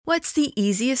What's the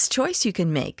easiest choice you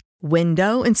can make?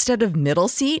 Window instead of middle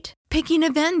seat? Picking a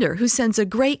vendor who sends a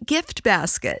great gift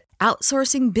basket?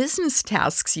 Outsourcing business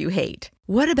tasks you hate?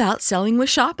 What about selling with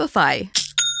Shopify?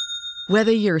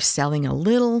 Whether you're selling a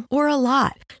little or a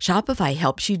lot, Shopify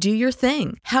helps you do your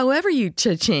thing, however you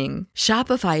cha-ching.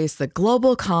 Shopify is the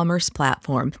global commerce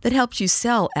platform that helps you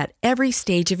sell at every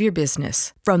stage of your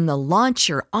business. From the launch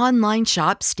your online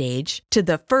shop stage to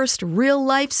the first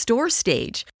real-life store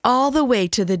stage, all the way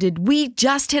to the did we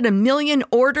just hit a million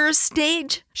orders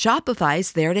stage.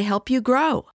 Shopify's there to help you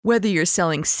grow. Whether you're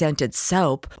selling scented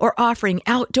soap or offering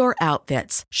outdoor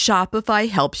outfits, Shopify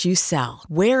helps you sell.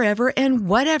 Wherever and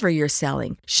whatever you're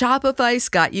selling, Shopify's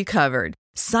got you covered.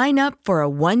 Sign up for a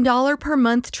 $1 per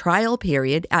month trial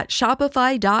period at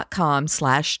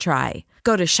shopify.com/try.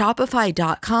 Go to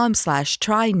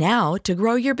shopify.com/try now to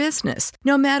grow your business,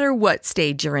 no matter what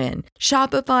stage you're in.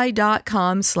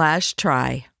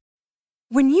 Shopify.com/try.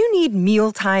 When you need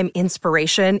mealtime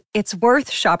inspiration, it's worth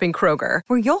shopping Kroger,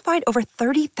 where you'll find over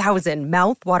 30,000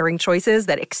 mouth-watering choices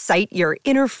that excite your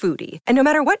inner foodie. And no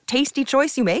matter what tasty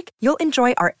choice you make, you'll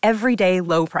enjoy our everyday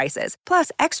low prices,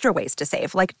 plus extra ways to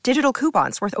save, like digital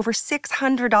coupons worth over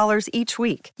 $600 each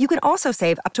week. You can also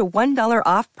save up to $1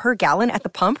 off per gallon at the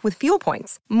pump with fuel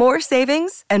points. More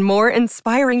savings and more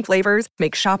inspiring flavors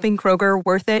make shopping Kroger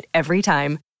worth it every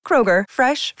time. Kroger,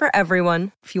 fresh for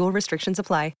everyone. Fuel restrictions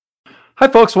apply. Hi,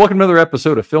 folks. Welcome to another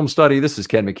episode of Film Study. This is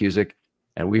Ken McCusick,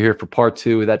 and we're here for part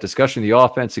two of that discussion of the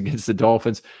offense against the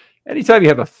Dolphins. Anytime you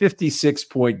have a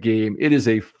 56-point game, it is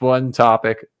a fun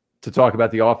topic to talk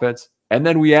about the offense. And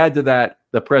then we add to that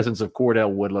the presence of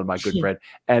Cordell Woodland, my good friend,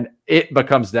 and it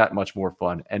becomes that much more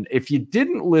fun. And if you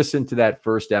didn't listen to that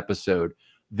first episode,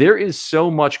 there is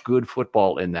so much good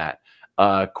football in that.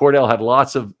 Cordell had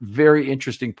lots of very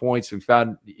interesting points. We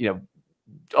found,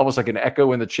 almost like an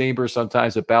echo in the chamber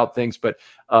sometimes about things, but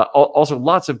also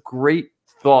lots of great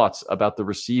thoughts about the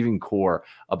receiving core,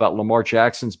 about Lamar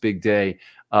Jackson's big day.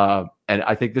 And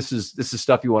I think this is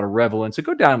stuff you want to revel in. So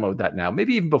go download that now.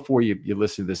 Maybe even before you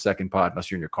listen to the second pod,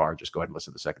 unless you're in your car, just go ahead and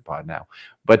listen to the second pod now.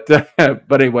 But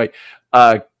anyway,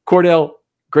 Cordell,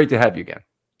 great to have you again.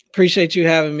 Appreciate you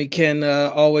having me, Ken.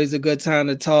 Always a good time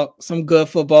to talk some good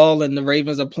football, and the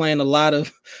Ravens are playing a lot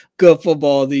of good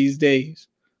football these days.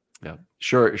 Yeah,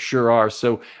 sure are.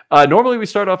 So normally we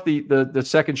start off the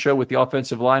second show with the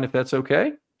offensive line, if that's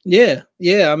okay. Yeah.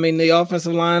 I mean, the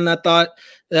offensive line, I thought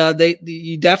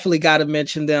you definitely got to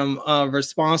mention them.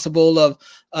 Responsible of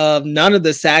none of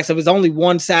the sacks. There was only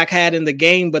one sack had in the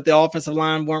game, but the offensive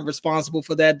line weren't responsible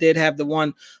for that. Did have the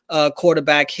one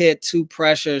quarterback hit, 2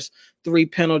 pressures, 3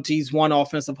 penalties, 1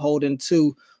 offensive holding,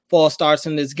 2 false starts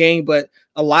in this game. But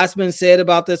a lot's been said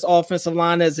about this offensive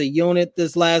line as a unit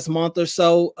this last month or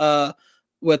so,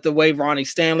 with the way Ronnie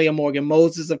Stanley and Morgan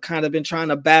Moses have kind of been trying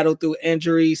to battle through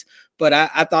injuries. But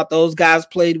I thought those guys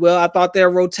played well. I thought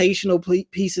their rotational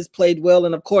pieces played well.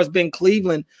 And, of course, Ben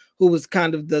Cleveland, who was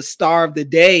kind of the star of the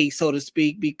day, so to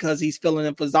speak, because he's filling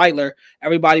in for Zeitler.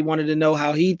 Everybody wanted to know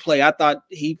how he'd play. I thought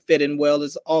he fit in well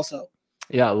as also.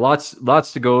 Yeah, lots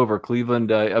to go over.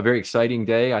 Cleveland, a very exciting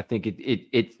day. I think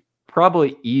it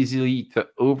probably easily to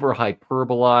over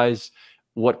hyperbolize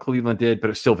what Cleveland did, but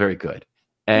it's still very good.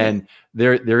 And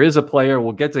there is a player,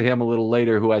 we'll get to him a little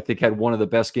later, who I think had one of the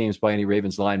best games by any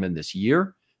Ravens lineman this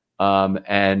year.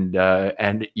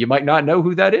 And you might not know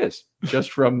who that is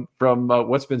just from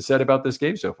what's been said about this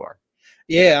game so far.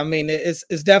 Yeah, I mean, it's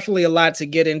definitely a lot to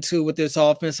get into with this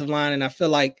offensive line. And I feel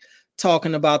like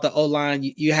talking about the O-line,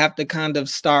 you have to kind of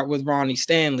start with Ronnie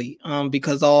Stanley,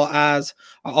 because all eyes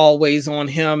are always on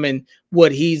him and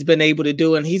what he's been able to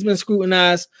do. And he's been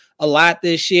scrutinized a lot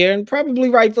this year, and probably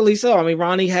rightfully so. I mean,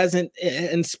 Ronnie hasn't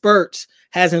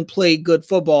played good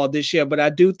football this year, but I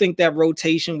do think that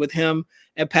rotation with him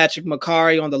and Patrick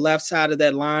Mekari on the left side of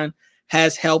that line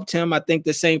has helped him. I think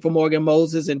the same for Morgan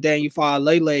Moses and Daniel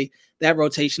Faalele. That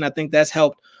rotation, I think that's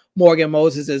helped Morgan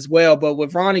Moses as well. But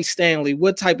with Ronnie Stanley,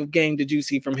 what type of game did you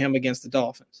see from him against the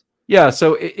Dolphins? Yeah,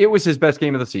 so it was his best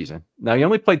game of the season. Now, he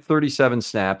only played 37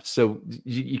 snaps, so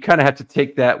you kind of have to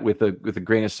take that with a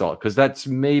grain of salt, because that's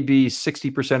maybe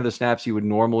 60% of the snaps you would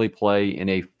normally play in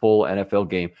a full NFL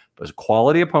game. But it was a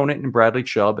quality opponent in Bradley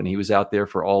Chubb, and he was out there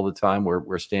for all the time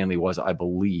where Stanley was, I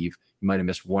believe. He might have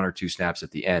missed 1 or 2 snaps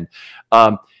at the end.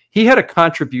 He had a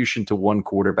contribution to one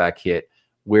quarterback hit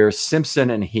where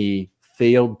Simpson and he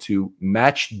failed to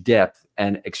match depth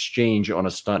and exchange on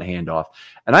a stunt handoff.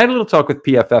 And I had a little talk with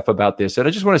PFF about this, and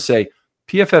I just want to say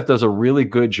PFF does a really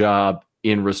good job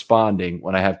in responding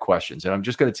when I have questions. And I'm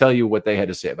just going to tell you what they had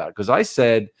to say about it. Because I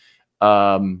said,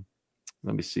 let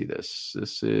me see this.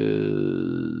 This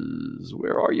is,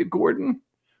 where are you, Gordon?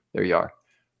 There you are.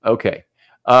 Okay.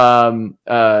 So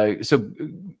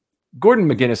Gordon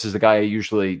McGinnis is the guy I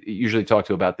usually talk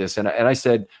to about this. And I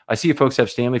said, I see you folks have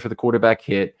Stanley for the quarterback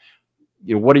hit.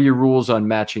 What are your rules on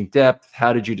matching depth?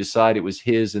 How did you decide it was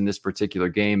his in this particular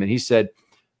game? And he said,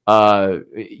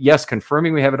 yes,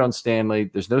 confirming we have it on Stanley.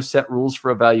 There's no set rules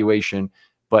for evaluation,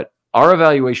 but our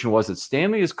evaluation was that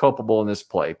Stanley is culpable in this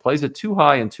play. Plays it too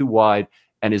high and too wide,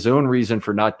 and his own reason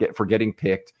for getting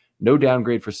picked. No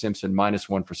downgrade for Simpson,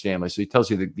 -1 for Stanley. So he tells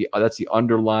you that's the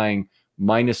underlying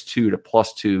 -2 to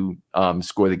 +2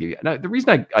 score they give you. Now, the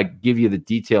reason I give you the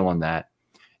detail on that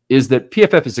is that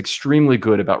PFF is extremely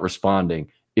good about responding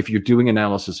if you're doing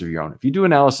analysis of your own. If you do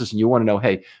analysis and you want to know,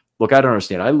 hey, look, I don't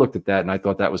understand. I looked at that and I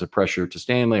thought that was a pressure to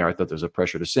Stanley, or I thought there was a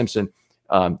pressure to Simpson.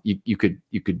 You could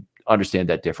understand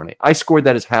that differently. I scored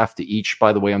that as half to each,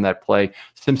 by the way, on that play.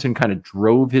 Simpson kind of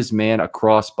drove his man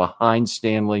across behind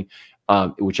Stanley,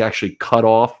 which actually cut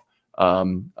off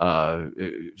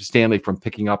Stanley from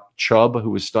picking up Chubb,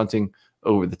 who was stunting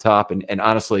over the top. And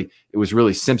honestly, it was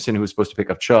really Simpson who was supposed to pick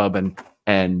up Chubb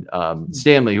and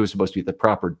Stanley who was supposed to be at the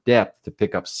proper depth to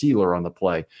pick up Sealer on the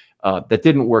play. That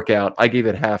didn't work out. I gave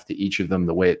it half to each of them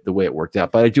the way it worked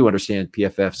out. But I do understand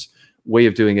PFF's way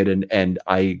of doing it, and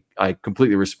I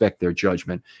completely respect their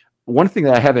judgment. One thing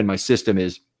that I have in my system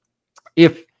is,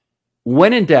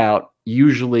 when in doubt,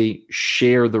 usually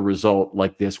share the result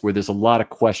like this, where there's a lot of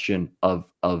question of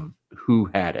who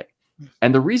had it.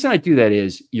 And the reason I do that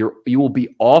is you will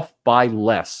be off by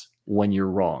less when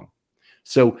you're wrong.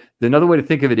 So another way to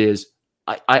think of it is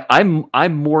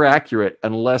I'm more accurate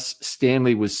unless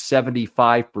Stanley was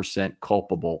 75%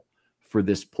 culpable for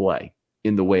this play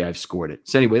in the way I've scored it.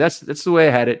 So anyway, that's the way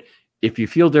I had it. If you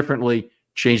feel differently,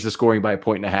 change the scoring by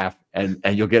 1.5 and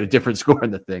you'll get a different score in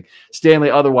the thing.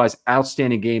 Stanley, otherwise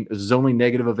outstanding game. His only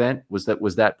negative event was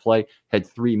that play. Had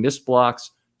 3 missed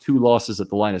blocks, 2 losses at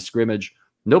the line of scrimmage.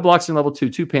 No blocks in level 2,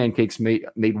 2 pancakes, made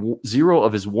 0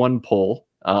 of his 1 pull,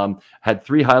 had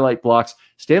 3 highlight blocks.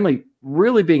 Stanley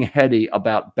really being heady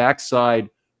about backside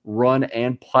run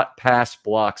and pass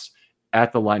blocks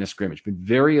at the line of scrimmage. Been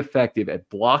very effective at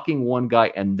blocking one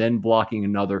guy and then blocking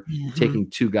another, taking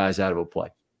 2 guys out of a play.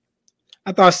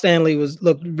 I thought Stanley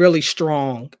looked really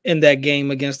strong in that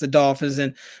game against the Dolphins,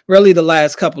 and really the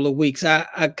last couple of weeks.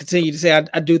 I continue to say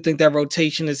I do think that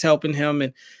rotation is helping him,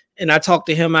 and I talked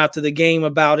to him after the game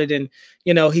about it, and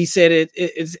he said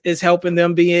it's helping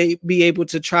them be able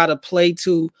to try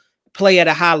to play at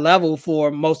a high level for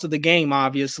most of the game,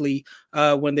 obviously,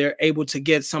 when they're able to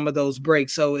get some of those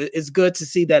breaks. So it's good to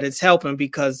see that it's helping,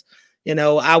 because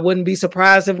I wouldn't be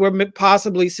surprised if we're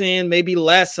possibly seeing maybe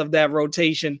less of that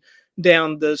rotation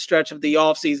down the stretch of the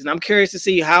offseason. I'm curious to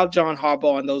see how John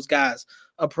Harbaugh and those guys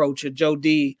approach it. Joe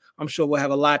D, I'm sure will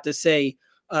have a lot to say.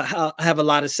 Have a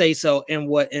lot to say so in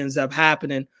what ends up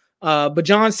happening. But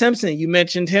John Simpson, you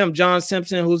mentioned him. John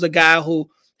Simpson, who's a guy who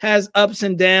has ups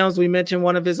and downs. We mentioned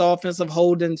one of his offensive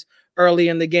holdings early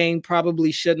in the game.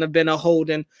 Probably shouldn't have been a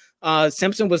holding.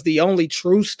 Simpson was the only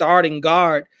true starting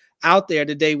guard out there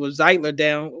today with Zeitler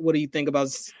down. What do you think about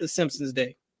Simpson's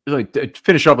day? Like, to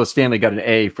finish off with Stanley, got an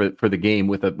A for the game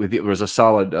with it was a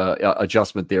solid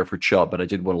adjustment there for Chubb, but I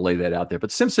did want to lay that out there.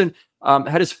 But Simpson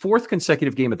had his 4th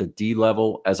consecutive game at the D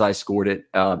level as I scored it,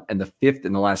 and the 5th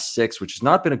in the last 6, which has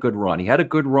not been a good run. He had a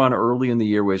good run early in the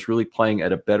year where he's really playing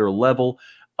at a better level.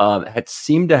 Had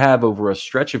seemed to have over a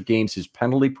stretch of games his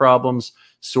penalty problems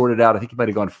sorted out. I think he might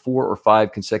have gone 4 or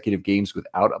 5 consecutive games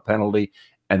without a penalty,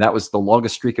 and that was the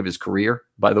longest streak of his career,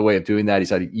 by the way, of doing that. He's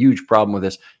had a huge problem with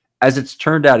this. As it's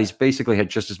turned out, he's basically had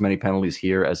just as many penalties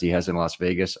here as he has in Las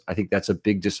Vegas. I think that's a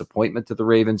big disappointment to the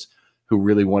Ravens, who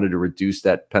really wanted to reduce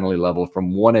that penalty level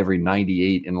from 1 every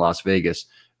 98 in Las Vegas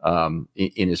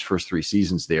in his first 3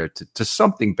 seasons there to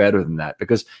something better than that,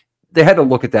 because they had to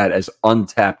look at that as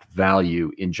untapped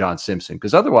value in John Simpson,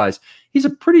 because otherwise he's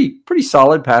a pretty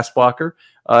solid pass blocker.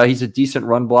 He's a decent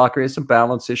run blocker. He has some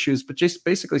balance issues, but just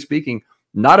basically speaking,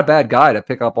 not a bad guy to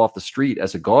pick up off the street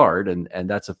as a guard, and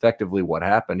that's effectively what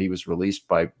happened. He was released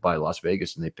by Las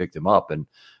Vegas, and they picked him up, and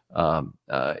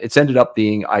it's ended up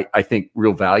being, I think,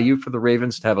 real value for the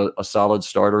Ravens to have a solid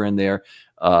starter in there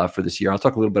for this year. I'll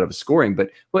talk a little bit of his scoring,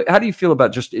 but how do you feel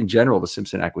about just in general the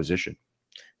Simpson acquisition?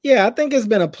 Yeah, I think it's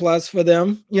been a plus for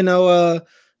them. You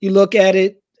look at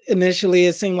it initially,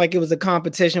 it seemed like it was a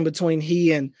competition between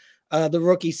he and the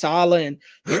rookie Saleh,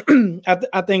 and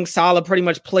I think Saleh pretty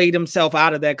much played himself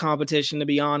out of that competition, to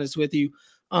be honest with you.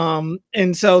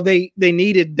 And so they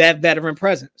needed that veteran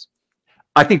presence.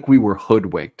 I think we were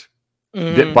hoodwinked by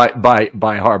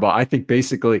Harbaugh. I think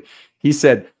basically he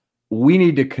said, we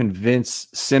need to convince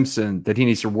Simpson that he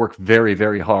needs to work very,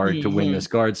 very hard to win this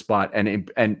guard spot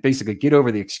and basically get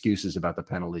over the excuses about the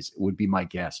penalties would be my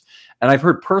guess. And I've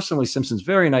heard personally, Simpson's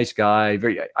very nice guy.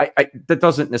 That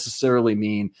doesn't necessarily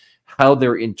mean how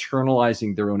they're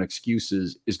internalizing their own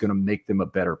excuses is going to make them a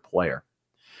better player.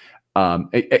 But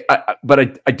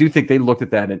I do think they looked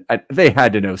at that and they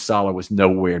had to know Saleh was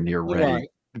nowhere near ready. Right.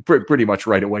 Pretty much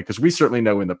right away, because we certainly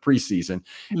know in the preseason,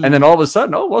 and then all of a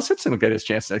sudden, Simpson will get his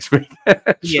chance next week.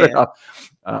 I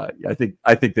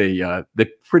think they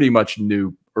pretty much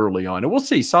knew early on, and we'll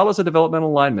see. Saleh's a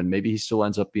developmental lineman. Maybe he still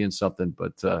ends up being something,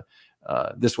 but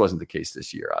this wasn't the case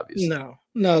this year, obviously.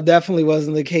 No, definitely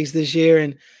wasn't the case this year.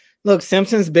 And look,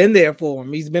 Simpson's been there for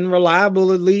him. He's been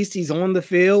reliable. At least he's on the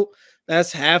field.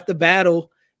 That's half the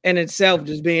battle in itself,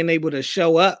 just being able to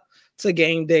show up to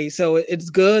game day. So it's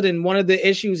good. And one of the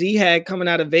issues he had coming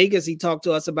out of Vegas, he talked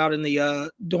to us about in the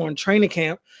during training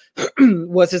camp,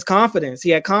 was his confidence.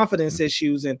 He had confidence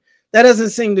issues, and that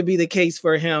doesn't seem to be the case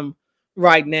for him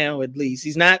right now. At least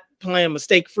he's not playing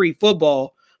mistake-free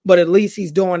football, but at least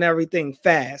he's doing everything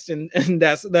fast, and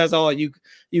that's all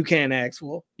you can ask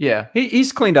for. Yeah,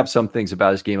 he's cleaned up some things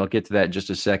about his game. I'll get to that in just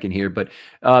a second here, but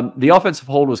the offensive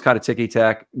hold was kind of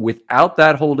ticky-tack. Without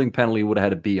that holding penalty, he would have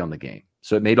had a B on the game.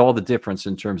 So it made all the difference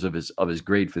in terms of his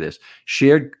grade for this.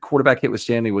 Shared quarterback hit with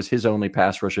Stanley was his only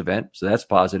pass rush event, so that's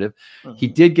positive. He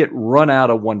did get run out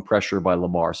of one pressure by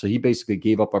Lamar, so he basically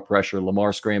gave up a pressure.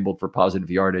 Lamar scrambled for positive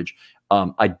yardage.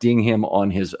 I ding him on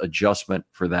his adjustment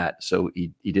for that, so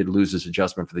he did lose his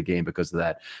adjustment for the game because of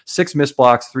that. 6 missed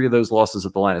blocks, 3 of those losses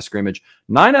at the line of scrimmage,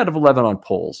 9 out of 11 on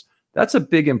pulls. That's a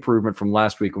big improvement from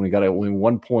last week when we got only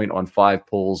 1 point on 5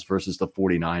 pulls versus the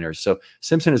 49ers. So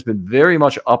Simpson has been very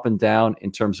much up and down in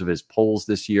terms of his pulls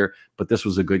this year, but this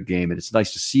was a good game, and it's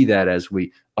nice to see that as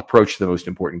we approach the most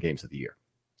important games of the year.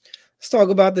 Let's talk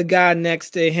about the guy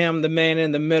next to him, the man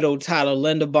in the middle, Tyler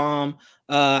Linderbaum.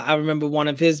 I remember one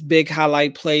of his big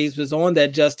highlight plays was on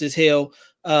that Justice Hill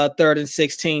 3rd and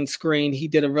 16 screen. He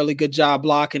did a really good job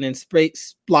blocking in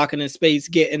space,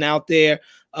 getting out there,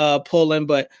 pulling,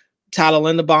 but Tyler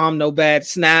Linderbaum, no bad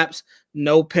snaps,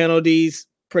 no penalties.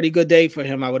 Pretty good day for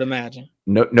him, I would imagine.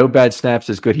 No bad snaps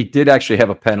is good. He did actually have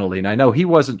a penalty, and I know he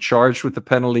wasn't charged with the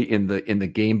penalty in the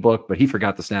game book, but he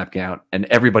forgot the snap count, and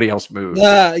everybody else moved.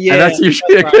 And that's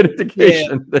usually a good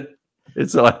indication that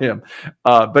it's on him.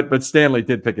 But Stanley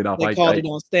did pick it up. They called it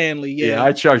on Stanley. Yeah,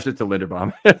 I charged it to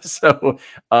Linderbaum. So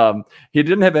he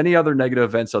didn't have any other negative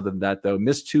events other than that, though.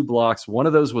 Missed 2 blocks. One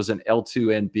of those was an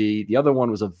L2NB. The other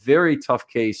one was a very tough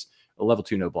case. A level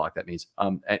 2 no block, that means.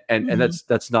 And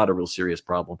that's not a real serious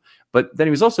problem. But then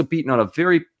he was also beaten on a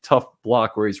very tough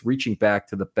block where he's reaching back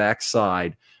to the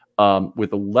backside with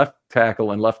the left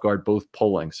tackle and left guard both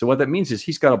pulling. So what that means is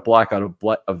he's got to block out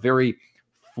a very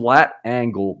flat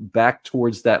angle back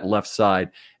towards that left side.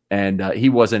 And he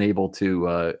wasn't able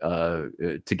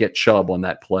to get Chubb on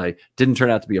that play. Didn't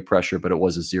turn out to be a pressure, but it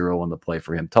was a 0 on the play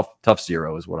for him. Tough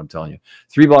 0 is what I'm telling you.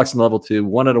 3 blocks in level 2,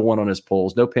 1 out of 1 on his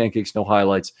pulls. No pancakes, no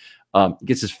highlights.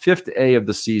 Gets his 5th A of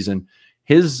the season.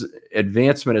 His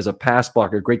advancement as a pass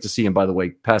blocker, great to see him, by the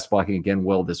way, pass blocking again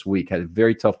well this week. Had a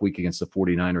very tough week against the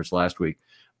 49ers last week.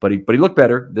 But he looked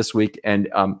better this week. And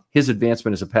his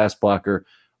advancement as a pass blocker,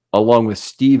 along with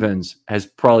Stevens, has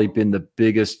probably been the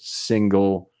biggest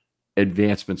single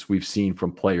advancements we've seen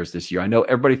from players this year. I know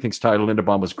everybody thinks Tyler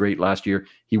Linderbaum was great last year.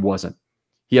 He wasn't.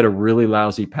 He had a really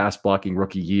lousy pass blocking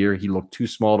rookie year. He looked too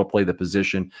small to play the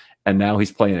position, and now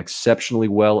he's playing exceptionally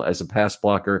well as a pass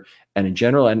blocker and in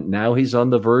general, and now he's on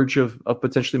the verge of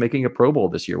potentially making a Pro Bowl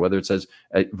this year, whether it's as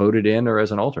voted in or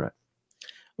as an alternate.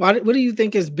 What do you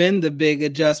think has been the big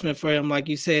adjustment for him, like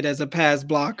you said, as a pass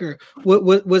blocker?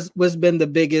 What's been the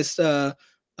biggest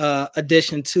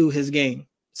addition to his game?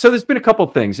 So there's been a couple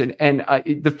of things, and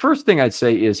the first thing I'd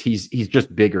say is he's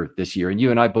just bigger this year, and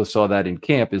you and I both saw that in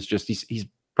camp. Is just he's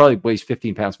probably weighs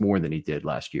 15 pounds more than he did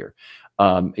last year.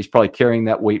 He's probably carrying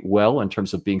that weight well in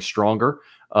terms of being stronger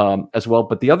as well.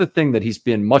 But the other thing that he's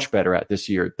been much better at this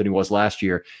year than he was last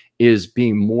year is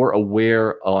being more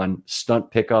aware on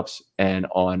stunt pickups and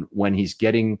on when he's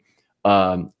getting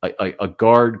a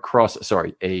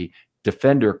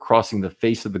defender crossing the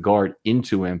face of the guard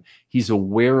into him. He's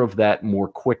aware of that more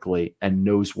quickly and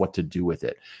knows what to do with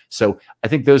it. So I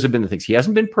think those have been the things. He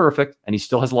hasn't been perfect, and he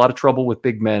still has a lot of trouble with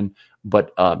big men,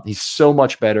 but he's so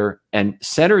much better. And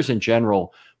centers in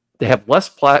general, they have less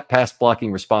pass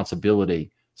blocking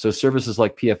responsibility. So services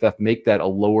like PFF make that a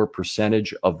lower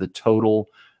percentage of the total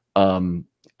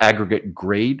aggregate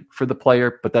grade for the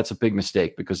player, but that's a big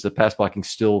mistake because the pass blocking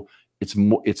still, it's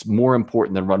more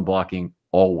important than run blocking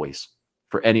always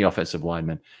for any offensive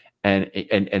lineman. and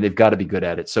they've got to be good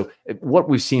at it. So what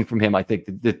we've seen from him, I think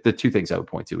the two things I would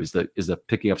point to is the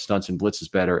picking up stunts and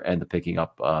blitzes better, and the picking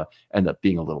up end up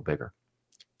being a little bigger.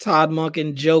 Todd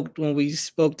Monken joked when we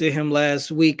spoke to him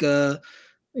last week,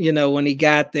 when he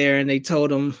got there and they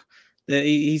told him that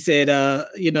he said,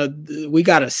 we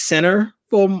got a center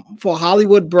for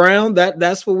Hollywood Brown.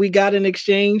 That's what we got in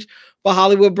exchange for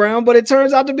Hollywood Brown. But it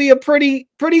turns out to be a pretty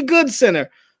good center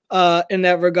in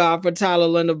that regard for Tyler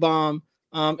Linderbaum.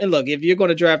 And look, if you're going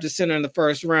to draft a center in the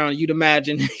first round, you'd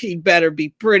imagine he better be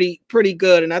pretty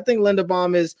good. And I think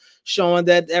Linderbaum is showing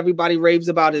that. Everybody raves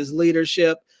about his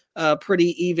leadership.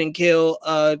 Pretty even kill.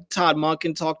 Todd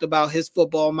Monken talked about his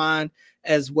football mind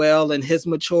as well and his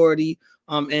maturity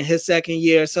in his second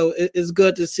year. So it's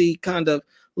good to see kind of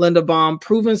Linderbaum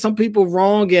proving some people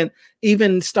wrong and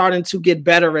even starting to get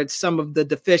better at some of the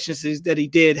deficiencies that he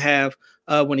did have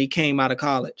when he came out of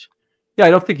college. Yeah, I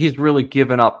don't think he's really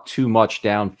given up too much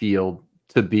downfield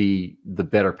to be the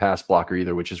better pass blocker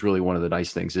either, which is really one of the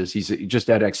nice things. Is he's just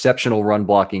had an exceptional run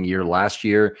blocking year last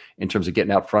year in terms of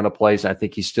getting out front of plays. I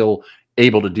think he's still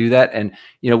able to do that. And,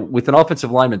 with an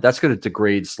offensive lineman, that's going to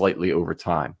degrade slightly over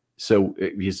time. So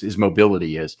his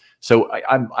mobility is. So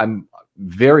I'm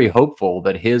very hopeful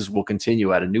that his will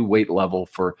continue at a new weight level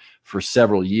for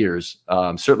several years,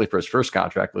 certainly for his first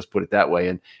contract, let's put it that way.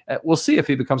 And we'll see if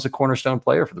he becomes a cornerstone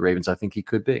player for the Ravens. I think he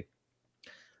could be.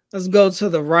 Let's go to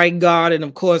the right guard. And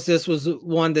of course, this was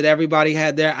one that everybody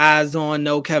had their eyes on.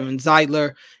 No Kevin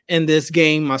Zeitler in this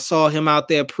game. I saw him out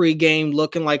there pregame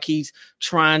looking like he's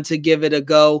trying to give it a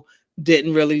go.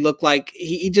 Didn't really look like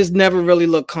he just never really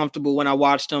looked comfortable when I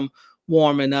watched him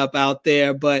warming up out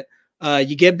there. But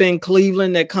you get Ben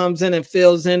Cleveland that comes in and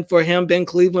fills in for him. Ben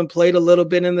Cleveland played a little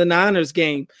bit in the Niners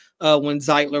game when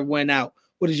Zeitler went out.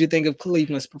 What did you think of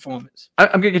Cleveland's performance?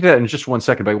 I'm going to get to that in just one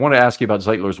second, but I want to ask you about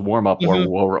Zeitler's warm-up while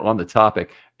we're on the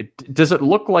topic. Does it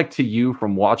look like to you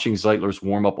from watching Zeitler's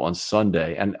warm-up on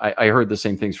Sunday, and I heard the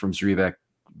same things from Zrevac,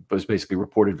 was basically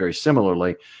reported very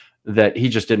similarly, that he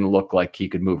just didn't look like he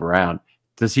could move around.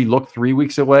 Does he look 3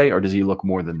 weeks away, or does he look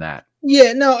more than that?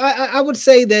 Yeah, no, I would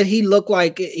say that he looked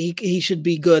like he should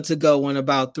be good to go in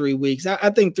about 3 weeks. I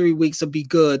think 3 weeks will be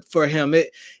good for him.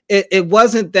 It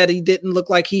wasn't that he didn't look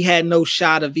like he had no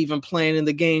shot of even playing in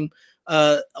the game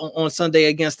on Sunday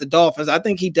against the Dolphins. I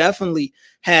think he definitely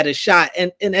had a shot.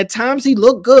 And at times he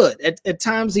looked good. At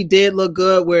times he did look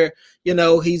good where,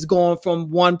 he's going from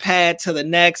one pad to the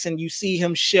next and you see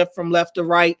him shift from left to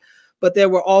right. But there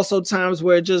were also times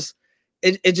where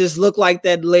it just looked like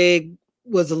that leg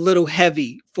was a little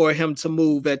heavy for him to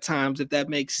move at times, if that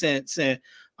makes sense. And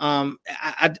and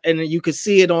you could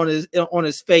see it on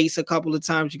his face a couple of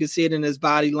times. You could see it in his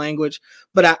body language.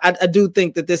 But I do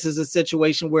think that this is a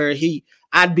situation where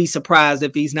I'd be surprised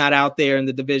if he's not out there in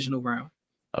the divisional round.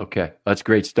 Okay, that's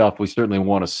great stuff. We certainly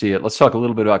want to see it. Let's talk a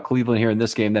little bit about Cleveland here in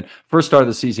this game. Then first start of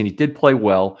the season, he did play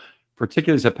well,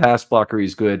 particularly as a pass blocker.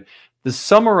 He's good. The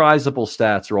summarizable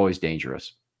stats are always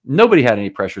dangerous. Nobody had any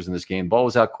pressures in this game. Ball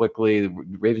was out quickly.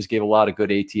 The Ravens gave a lot of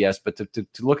good ATS, but to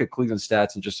look at Cleveland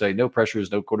stats and just say no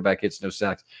pressures, no quarterback hits, no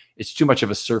sacks, it's too much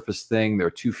of a surface thing. There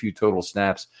are too few total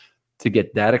snaps to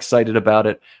get that excited about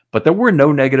it. But there were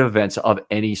no negative events of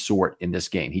any sort in this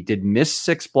game. He did miss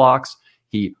 6 blocks.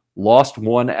 He lost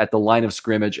 1 at the line of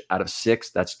scrimmage out of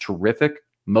 6. That's terrific.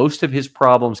 Most of his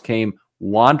problems came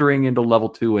wandering into level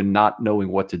 2 and not knowing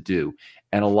what to do.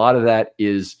 And a lot of that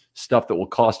is stuff that will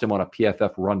cost him on a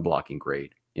PFF run blocking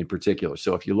grade in particular.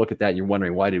 So if you look at that and you're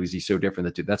wondering why was he so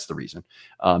different, that's the reason.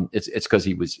 It's because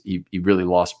he really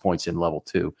lost points in level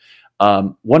 2.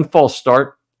 One false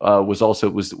start was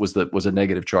a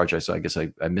negative charge. I guess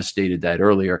I misstated that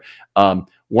earlier. 1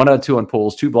 out of 2 on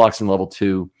pulls, 2 blocks in level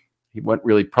 2. He went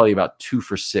really probably about 2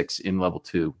 for 6 in level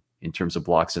 2 in terms of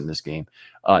blocks in this game.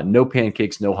 No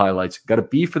pancakes, no highlights. Got a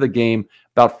B for the game,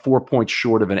 about 4 points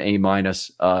short of an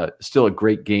A-. Still a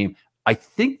great game. I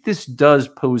think this does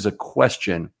pose a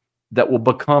question that will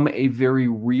become a very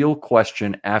real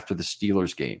question after the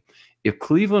Steelers game. If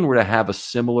Cleveland were to have a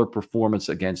similar performance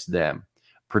against them,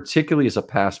 particularly as a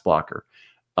pass blocker,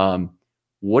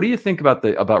 what do you think about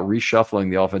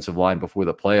reshuffling the offensive line before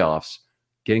the playoffs,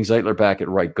 getting Zeitler back at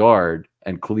right guard,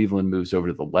 and Cleveland moves over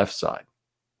to the left side?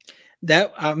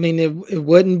 It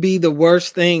wouldn't be the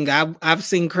worst thing. I've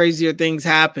seen crazier things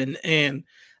happen, and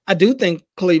I do think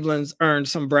Cleveland's earned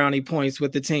some brownie points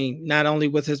with the team, not only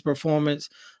with his performance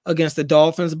against the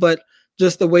Dolphins, but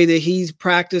just the way that he's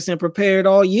practiced and prepared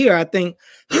all year. I think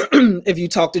if you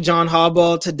talk to John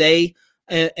Harbaugh today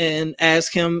and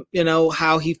ask him,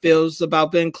 how he feels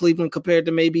about Ben Cleveland compared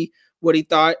to maybe what he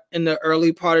thought in the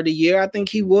early part of the year, I think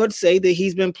he would say that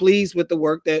he's been pleased with the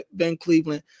work that Ben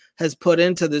Cleveland has put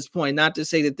into this point. Not to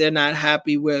say that they're not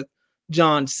happy with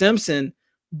John Simpson,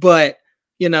 but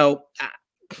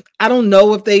I don't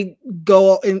know if they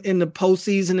go in the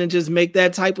postseason and just make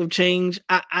that type of change.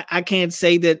 I can't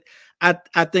say that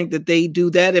I think that they do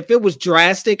that. If it was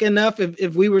drastic enough,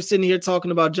 if we were sitting here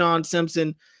talking about John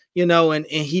Simpson, and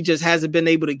he just hasn't been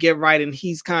able to get right, and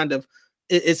he's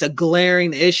it's a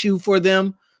glaring issue for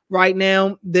them right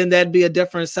now, then that'd be a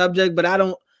different subject. But I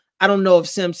don't know if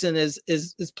Simpson is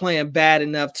playing bad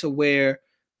enough to where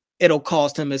it'll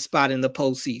cost him his spot in the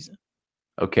postseason.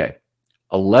 Okay.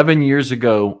 11 years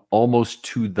ago, almost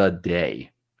to the day,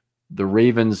 the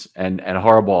Ravens and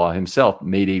Harbaugh himself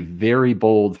made a very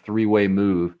bold three-way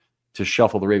move to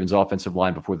shuffle the Ravens offensive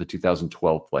line before the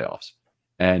 2012 playoffs.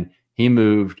 And he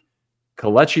moved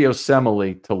Kelechi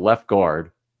Osemele to left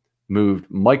guard, moved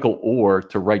Michael Orr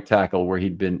to right tackle, where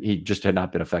he just had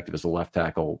not been effective as a left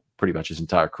tackle pretty much his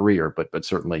entire career, but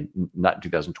certainly not in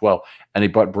 2012. And they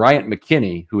brought Bryant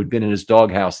McKinney, who had been in his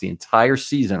doghouse the entire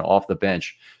season off the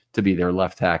bench, to be their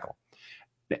left tackle.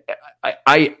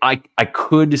 I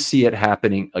could see it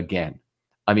happening again.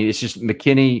 I mean, it's just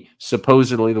McKinney,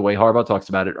 supposedly, the way Harbaugh talks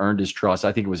about it, earned his trust.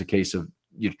 I think it was a case of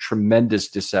tremendous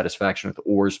dissatisfaction with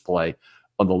Orr's play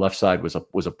on the left side was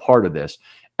a part of this.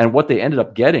 And what they ended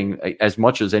up getting, as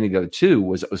much as any of the other two,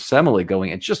 was Osemele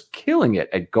going and just killing it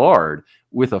at guard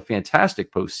with a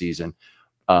fantastic postseason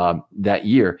that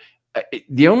year.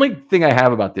 The only thing I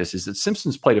have about this is that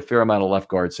Simpson's played a fair amount of left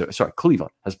guard.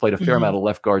 Cleveland has played a fair amount of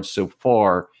left guard so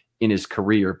far in his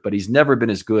career, but he's never been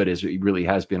as good as he really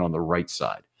has been on the right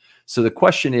side. So the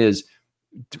question is,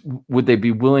 would they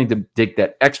be willing to take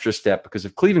that extra step? Because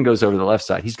if Cleveland goes over to the left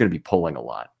side, he's going to be pulling a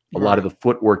lot. A lot of the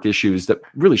footwork issues that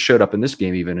really showed up in this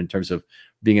game, even in terms of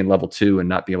being in level 2 and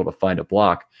not being able to find a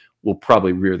block, will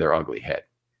probably rear their ugly head.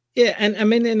 Yeah,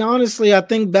 and honestly, I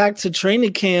think back to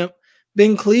training camp,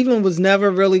 Ben Cleveland was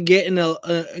never really getting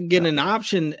an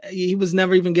option. He was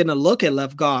never even getting a look at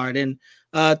left guard. And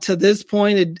to this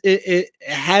point, it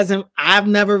hasn't. I've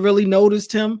never really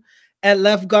noticed him at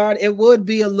left guard. It would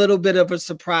be a little bit of a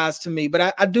surprise to me,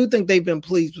 but I do think they've been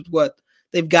pleased with what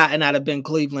they've gotten out of Ben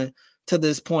Cleveland to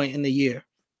this point in the year.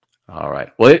 All right.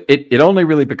 Well, it only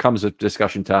really becomes a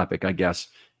discussion topic, I guess,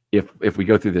 if we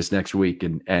go through this next week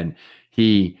and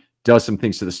he does some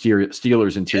things to the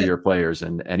Steelers interior players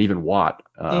and even Watt,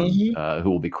 who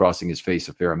will be crossing his face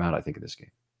a fair amount, I think, in this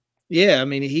game. Yeah, I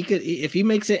mean, he could, if he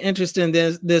makes it interesting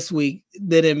this week,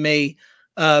 then it may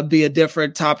be a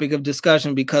different topic of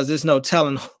discussion, because there's no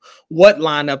telling what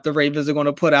lineup the Ravens are going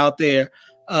to put out there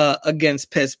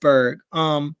against Pittsburgh.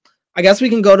 I guess we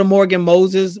can go to Morgan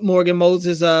Moses. Morgan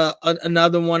Moses,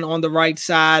 another one on the right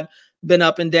side, been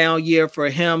up and down year for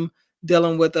him,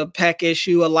 dealing with a pec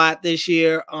issue a lot this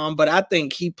year. But I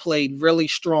think he played really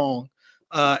strong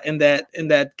in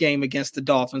that game against the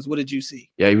Dolphins. What did you see?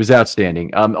 Yeah, he was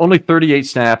outstanding. Only 38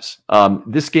 snaps.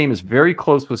 This game is very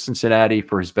close with Cincinnati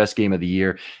for his best game of the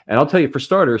year. And I'll tell you, for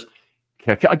starters,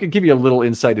 I could give you a little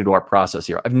insight into our process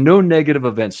here. I have no negative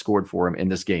events scored for him in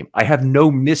this game. I have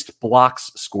no missed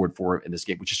blocks scored for him in this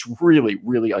game, which is really,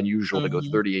 really unusual to go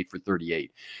 38 for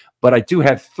 38. But I do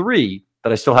have 3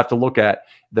 that I still have to look at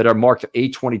that are marked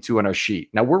A22 on our sheet.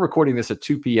 Now, we're recording this at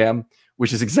 2 p.m.,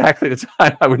 which is exactly the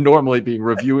time I would normally be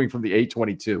reviewing from the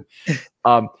A22.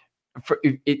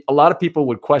 A lot of people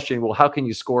would question, well, how can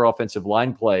you score offensive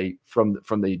line play from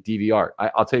the DVR?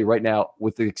 I'll tell you right now,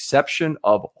 with the exception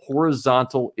of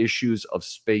horizontal issues of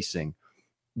spacing,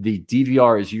 the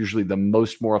DVR is usually the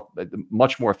much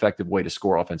more effective way to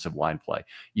score offensive line play.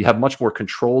 You have much more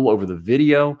control over the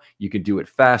video. You can do it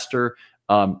faster.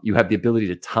 You have the ability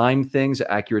to time things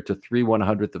accurate to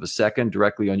 3/100th of a second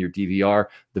directly on your DVR.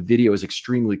 The video is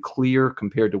extremely clear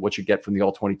compared to what you get from the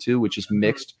All-22, which is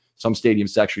mixed. Some stadiums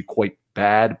it's actually quite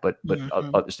bad, but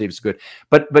other stadiums good.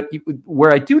 But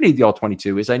where I do need the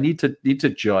All-22 is I need to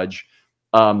judge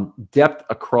depth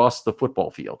across the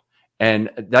football field. And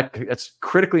that's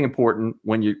critically important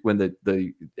when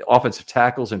the offensive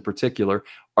tackles in particular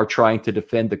are trying to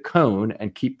defend the cone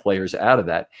and keep players out of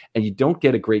that. And you don't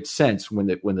get a great sense when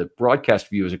the broadcast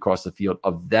view is across the field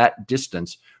of that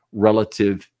distance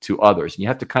relative to others. And you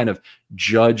have to kind of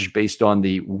judge based on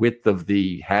the width of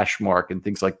the hash mark and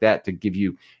things like that to give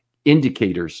you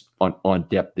indicators on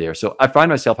depth there. So I find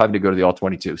myself having to go to the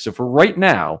All-22. So for right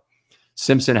now,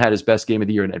 Simpson had his best game of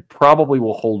the year, and it probably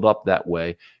will hold up that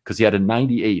way because he had a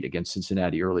 98 against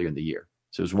Cincinnati earlier in the year.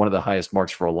 So it was one of the highest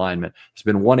marks for alignment. There's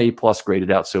been 1 A+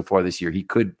 graded out so far this year. He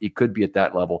could be at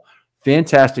that level.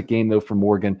 Fantastic game, though, for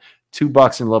Morgan. 2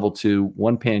 bucks in level 2,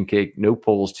 1 pancake, no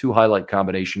pulls, 2 highlight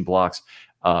combination blocks.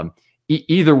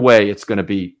 either way, it's going to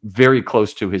be very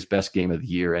close to his best game of the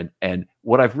year. And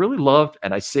what I've really loved,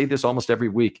 and I say this almost every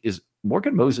week, is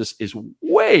Morgan Moses is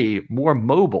way more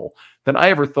mobile than I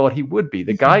ever thought he would be.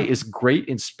 The guy is great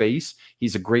in space.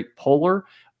 He's a great puller.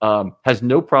 Has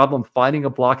no problem finding a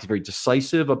block. He's very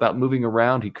decisive about moving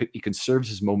around. He conserves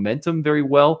his momentum very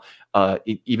well,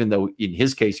 even though in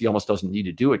his case, he almost doesn't need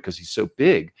to do it because he's so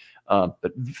big.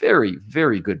 But very,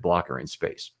 very good blocker in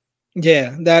space.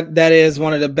 Yeah, that is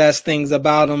one of the best things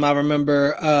about him. I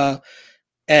remember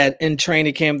in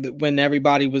training camp when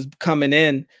everybody was coming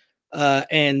in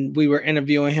and we were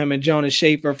interviewing him, and Jonas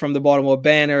Schaefer from the Baltimore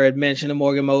Banner had mentioned to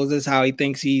Morgan Moses how he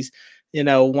thinks he's,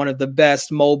 one of the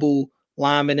best mobile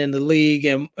linemen in the league,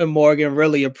 and Morgan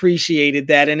really appreciated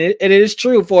that. And it is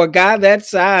true for a guy that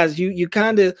size, you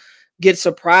kind of get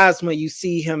surprised when you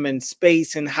see him in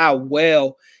space and how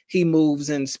well he moves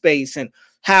in space and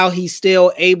how he's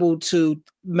still able to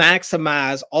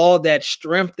maximize all that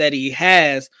strength that he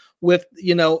has with,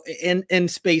 in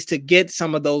space to get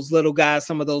some of those little guys,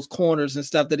 some of those corners and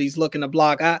stuff that he's looking to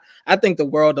block. I think the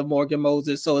world of Morgan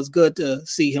Moses, so it's good to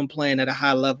see him playing at a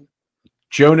high level.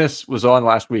 Jonas was on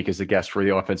last week as a guest for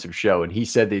the offensive show, and he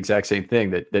said the exact same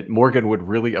thing, that Morgan would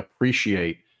really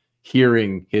appreciate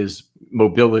hearing his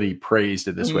mobility praised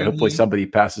in this way. Hopefully somebody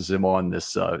passes him on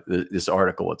this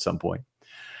article at some point.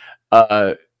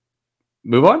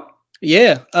 Move on.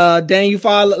 Yeah. Dan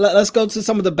Ufale, let's go to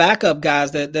some of the backup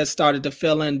guys that started to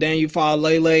fill in. Dan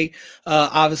Ufale,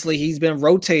 obviously he's been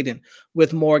rotating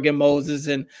with Morgan Moses,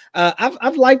 and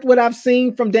I've liked what I've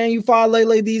seen from Dan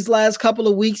Ufale these last couple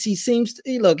of weeks. He seems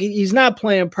to, he's not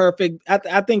playing perfect.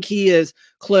 I think he is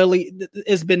clearly,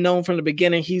 it's been known from the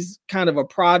beginning, he's kind of a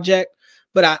project,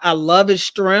 but I love his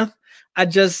strength.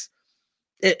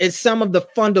 It's some of the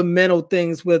fundamental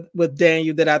things with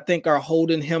Daniel that I think are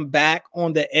holding him back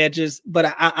on the edges.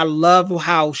 But I love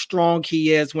how strong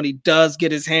he is when he does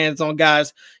get his hands on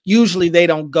guys. Usually they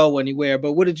don't go anywhere.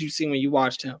 But what did you see when you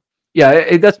watched him?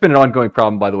 Yeah, that's been an ongoing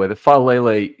problem, by the way. The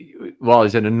Faalele, while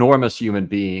he's an enormous human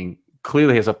being,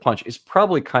 clearly has a punch. Is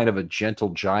probably kind of a gentle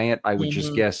giant, I would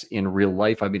just guess, in real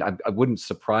life. I mean, I wouldn't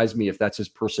surprise me if that's his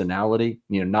personality,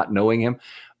 not knowing him.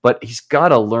 But he's got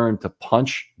to learn to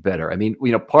punch better. I mean,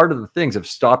 part of the things of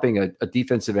stopping a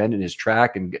defensive end in his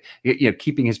track and,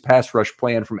 keeping his pass rush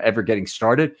plan from ever getting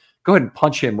started, go ahead and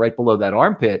punch him right below that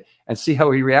armpit and see how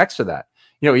he reacts to that.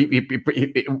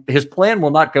 His plan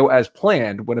will not go as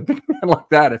planned when a big man like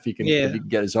that, if he can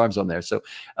get his arms on there. So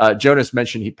Jonas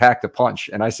mentioned he packed a punch,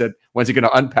 and I said, when's he going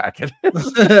to unpack it?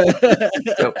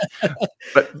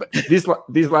 But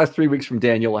these last 3 weeks from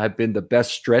Daniel have been the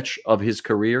best stretch of his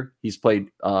career. He's played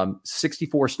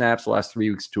 64 snaps the last 3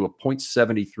 weeks to a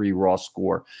 .73 raw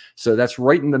score. So that's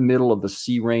right in the middle of the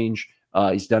C range.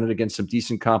 He's done it against some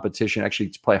decent competition, actually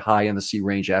to play high in the C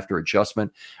range after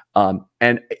adjustment.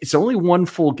 And it's only one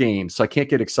full game, so I can't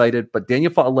get excited. But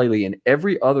Daniel Faalele, in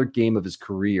every other game of his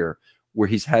career where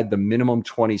he's had the minimum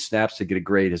 20 snaps to get a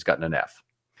grade, has gotten an F.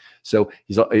 So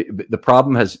the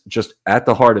problem has just at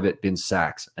the heart of it been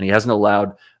sacks, and he hasn't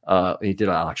allowed. He did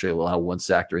actually allow one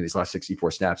sack during these last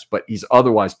 64 snaps, but he's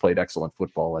otherwise played excellent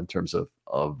football in terms of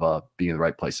being in the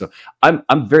right place. So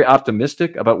I'm very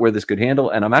optimistic about where this could handle,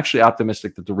 and I'm actually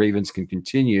optimistic that the Ravens can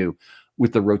continue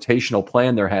with the rotational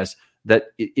plan there has. That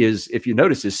is, if you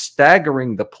notice, is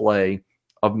staggering the play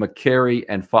of McCary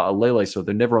and Faalele, so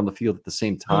they're never on the field at the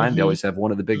same time. They always have one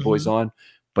of the big boys on.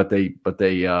 But they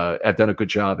have done a good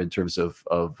job in terms of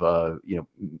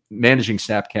managing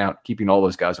snap count, keeping all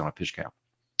those guys on a pitch count.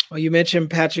 Well, you mentioned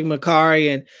Patrick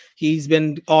McCary, and he's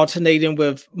been alternating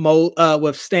with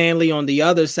Stanley on the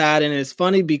other side. And it's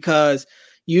funny because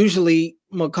usually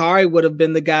McCary would have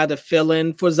been the guy to fill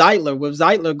in for Zeitler with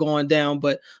Zeitler going down.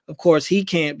 But of course he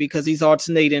can't because he's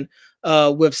alternating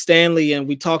with Stanley. And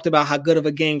we talked about how good of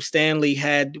a game Stanley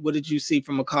had. What did you see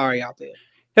from McCary out there?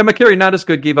 Yeah, McCary, not as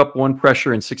good. Gave up one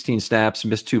pressure in 16 snaps,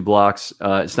 missed 2 blocks.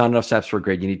 It's not enough snaps for a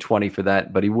grade. You need 20 for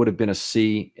that, but he would have been a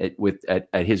C at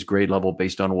his grade level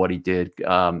based on what he did.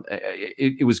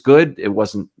 It was good. It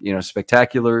wasn't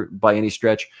spectacular by any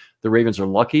stretch. The Ravens are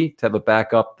lucky to have a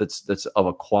backup that's of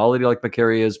a quality like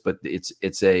McCary is, but he's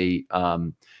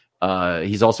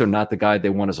also not the guy they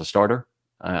want as a starter.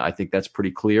 I think that's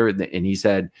pretty clear, and he's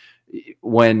had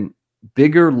when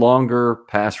bigger, longer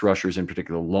pass rushers, in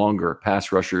particular, longer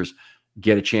pass rushers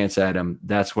get a chance at him,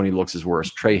 that's when he looks his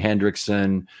worst. Trey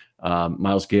Hendrickson,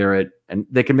 Myles Garrett, and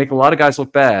they can make a lot of guys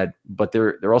look bad, but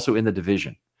they're also in the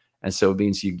division. And so it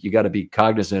means you got to be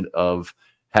cognizant of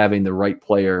having the right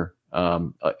player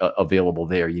available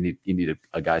there. You need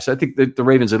a guy. So I think the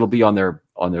Ravens, it'll be on their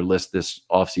list this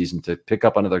offseason to pick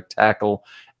up another tackle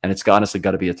and it's honestly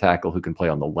got to be a tackle who can play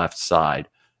on the left side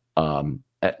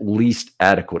at least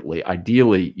adequately.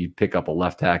 Ideally, you'd pick up a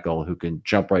left tackle who can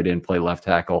jump right in, play left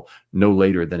tackle no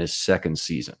later than his second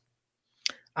season.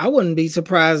 I wouldn't be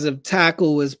surprised if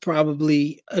tackle is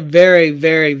probably a very,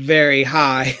 very, very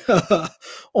high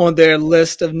on their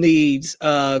list of needs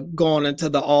going into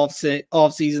the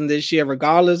off season this year,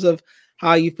 regardless of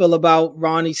how you feel about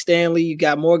Ronnie Stanley. You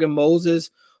got Morgan Moses,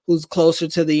 who's closer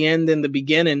to the end than the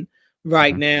beginning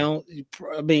right now.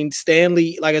 I mean,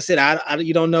 Stanley, like I said,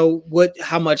 you don't know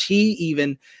how much he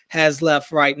even has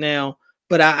left right now.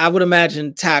 But I would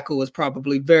imagine tackle is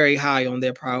probably very high on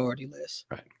their priority list.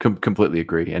 Right, completely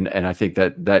agree. And I think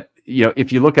that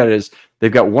if you look at it as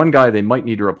they've got one guy they might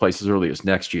need to replace as early as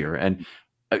next year, and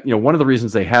one of the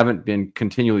reasons they haven't been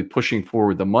continually pushing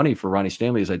forward the money for Ronnie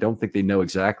Stanley is I don't think they know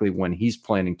exactly when he's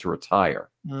planning to retire,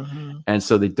 and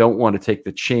so they don't want to take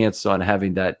the chance on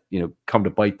having that come to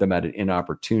bite them at an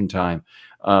inopportune time.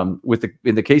 In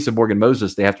the case of Morgan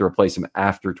Moses, they have to replace him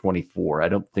after 24. I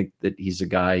don't think that he's a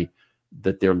guy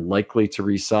that they're likely to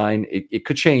re-sign. It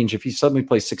could change if he suddenly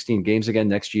plays 16 games again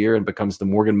next year and becomes the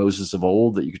Morgan Moses of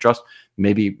old that you could trust.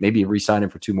 Maybe re-sign him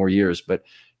for 2 more years, but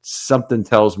something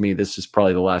tells me this is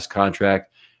probably the last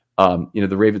contract.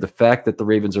 The fact that the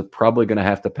Ravens are probably going to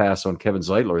have to pass on Kevin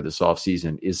Zeitler this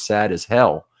offseason is sad as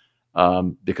hell,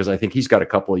 because I think he's got a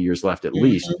couple of years left at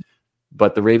least.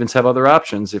 But the Ravens have other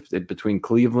options between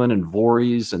Cleveland and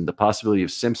Voorhees and the possibility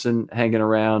of Simpson hanging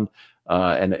around,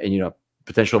 and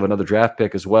potential of another draft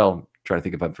pick as well. I'm trying to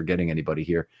think if I'm forgetting anybody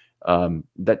here.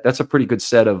 That's a pretty good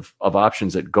set of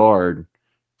options at guard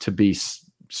to be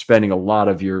spending a lot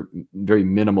of your very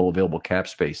minimal available cap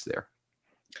space there.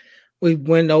 We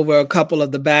went over a couple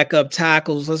of the backup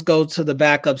tackles. Let's go to the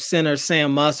backup center.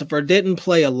 Sam Mustipher didn't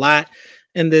play a lot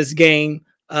in this game.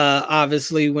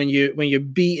 Obviously, when you're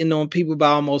beating on people by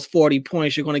almost 40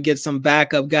 points, you're going to get some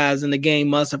backup guys in the game.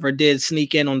 Mustipher did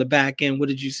sneak in on the back end. What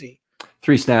did you see?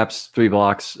 3 snaps, 3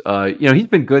 blocks. He's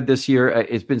been good this year.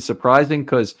 It's been surprising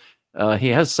because he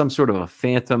has some sort of a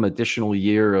phantom additional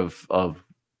year of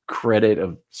credit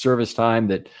of service time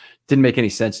that didn't make any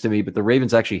sense to me. But the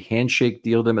Ravens actually handshake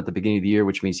dealed him at the beginning of the year,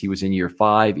 which means he was in year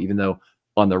 5, even though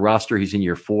on the roster he's in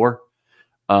year 4.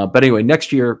 But anyway,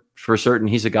 next year for certain,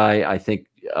 he's a guy I think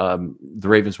the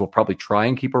Ravens will probably try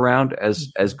and keep around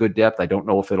as good depth. I don't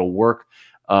know if it'll work.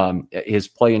 His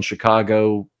play in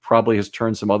Chicago probably has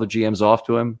turned some other GMs off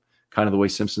to him, kind of the way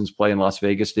Simpson's play in Las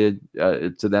Vegas did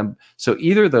to them. So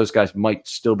either of those guys might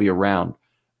still be around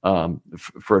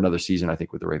for another season, I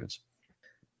think, with the Ravens.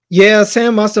 Yeah,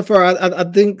 Sam Mustipher, I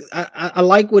think I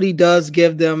like what he does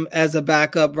give them as a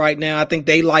backup right now. I think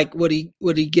they like what he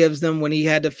gives them when he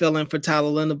had to fill in for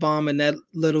Tyler Linderbaum in that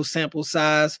little sample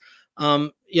size.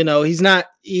 He's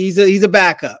a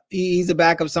backup. He's a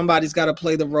backup. Somebody's got to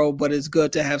play the role, but it's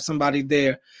good to have somebody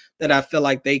there that I feel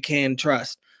like they can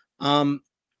trust.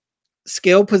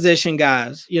 Skill position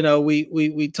guys.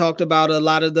 We talked about a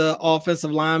lot of the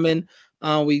offensive linemen.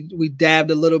 We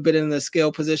dabbed a little bit in the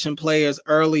skill position players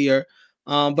earlier.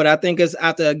 But I think it's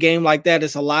after a game like that,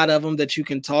 it's a lot of them that you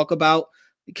can talk about.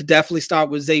 You could definitely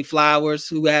start with Zay Flowers,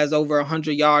 who has over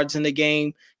 100 yards in the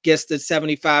game, gets the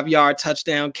 75-yard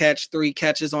touchdown catch, 3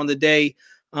 catches on the day.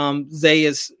 Zay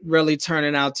is really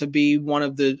turning out to be one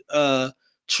of the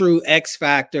true X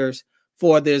factors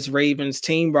for this Ravens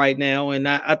team right now. And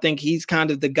I think he's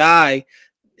kind of the guy.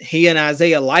 He and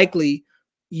Isaiah Likely,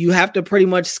 you have to pretty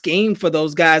much scheme for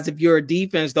those guys. If you're a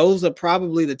defense, those are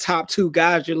probably the top 2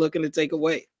 guys you're looking to take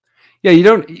away. Yeah,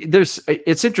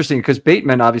 it's interesting because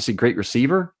Bateman, obviously great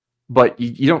receiver, but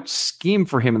you don't scheme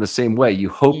for him in the same way. You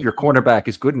hope your cornerback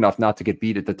is good enough not to get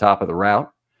beat at the top of the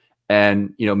route.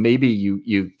 And, maybe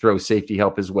you throw safety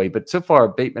help his way. But so far,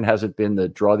 Bateman hasn't been the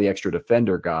draw the extra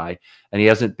defender guy. And he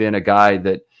hasn't been a guy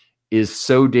that is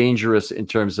so dangerous in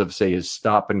terms of, say, his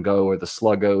stop and go or the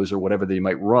sluggos or whatever that he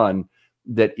might run,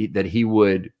 that he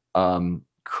would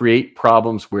create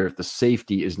problems where if the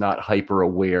safety is not hyper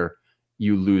aware,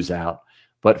 you lose out.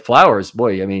 But Flowers,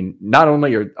 boy, I mean, not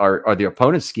only are the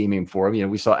opponents scheming for him,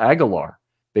 we saw Aguilar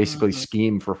basically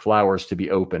scheme for Flowers to be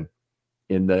open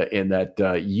in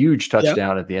that huge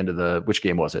touchdown at the end of which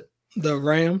game was it? The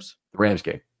Rams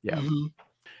game. Yeah.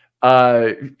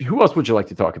 Who else would you like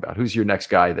to talk about? Who's your next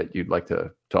guy that you'd like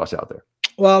to toss out there?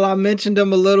 Well, I mentioned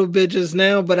him a little bit just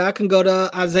now, but I can go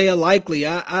to Isaiah Likely.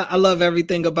 I love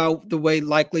everything about the way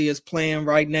Likely is playing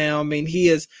right now. I mean,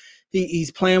 he's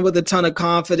playing with a ton of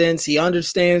confidence. He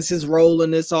understands his role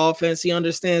in this offense. He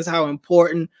understands how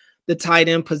important the tight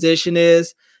end position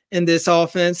is in this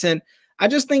offense. And I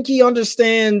just think he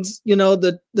understands,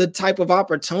 the type of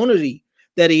opportunity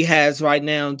that he has right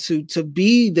now to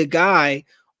be the guy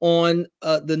on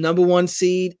the number one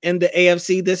seed in the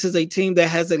AFC. This is a team that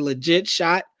has a legit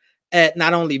shot at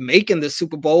not only making the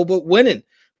Super Bowl, but winning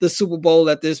the Super Bowl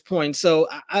at this point. So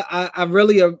I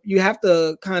really, you have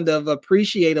to kind of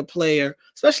appreciate a player,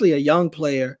 especially a young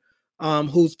player,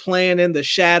 who's playing in the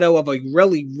shadow of a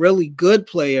really, really good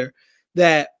player,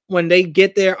 that when they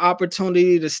get their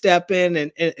opportunity to step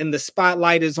in and the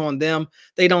spotlight is on them,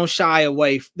 they don't shy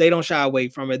away. They don't shy away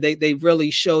from it. They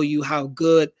really show you how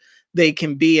good they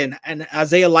can be. And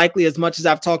Isaiah Likely, as much as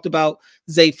I've talked about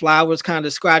Zay Flowers kind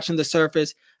of scratching the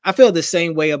surface, I feel the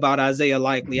same way about Isaiah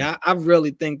Likely. I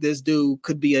really think this dude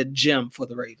could be a gem for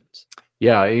the Ravens.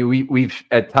 Yeah, we've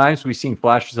at times we've seen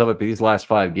flashes of it, but these last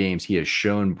 5 games he has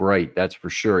shown bright. That's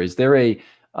for sure. Is there a,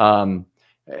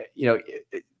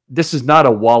 this is not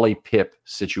a Wally Pipp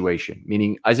situation,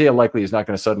 meaning Isaiah Likely is not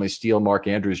going to suddenly steal Mark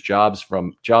Andrews' job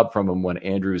from him when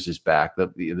Andrews is back.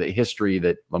 The history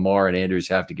that Lamar and Andrews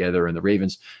have together, and the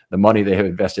Ravens, the money they have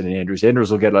invested in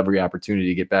Andrews will get every opportunity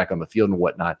to get back on the field and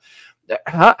whatnot.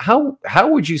 How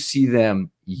would you see them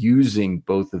using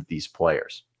both of these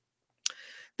players?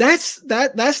 That's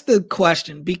the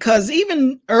question, because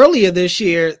even earlier this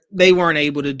year they weren't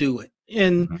able to do it,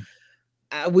 and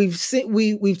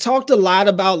we've talked a lot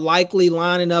about Likely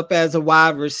lining up as a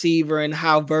wide receiver and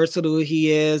how versatile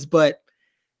he is, but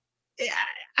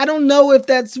I don't know if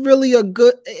that's really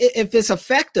if it's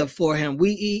effective for him.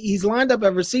 He's lined up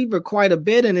at receiver quite a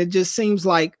bit, and it just seems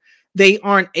like they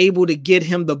aren't able to get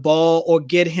him the ball or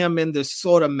get him in the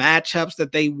sort of matchups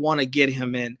that they want to get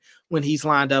him in when he's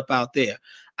lined up out there.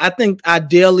 I think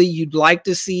ideally you'd like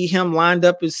to see him lined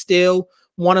up as still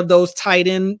one of those tight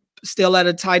end, still at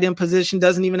a tight end position.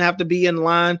 Doesn't even have to be in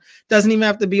line, doesn't even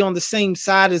have to be on the same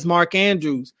side as Mark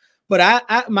Andrews. But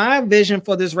my vision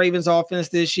for this Ravens offense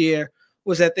this year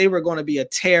was that they were going to be a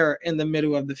terror in the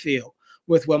middle of the field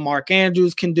with what Mark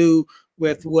Andrews can do,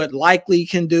 with what Likely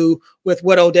can do, with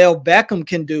what Odell Beckham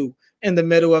can do in the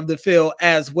middle of the field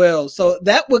as well. So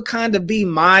that would kind of be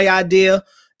my idea,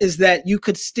 is that you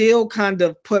could still kind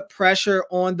of put pressure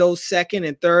on those second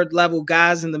and third level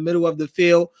guys in the middle of the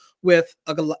field with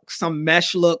some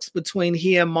mesh looks between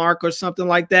he and Mark or something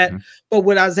like that. Mm-hmm. But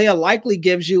what Isaiah Likely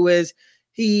gives you is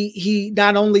he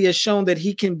not only has shown that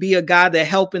he can be a guy that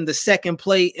help in the second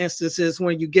play instances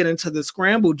when you get into the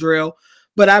scramble drill,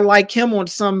 but I like him on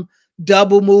some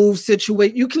double move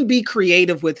situation. You can be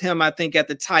creative with him, I think, at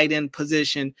the tight end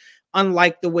position,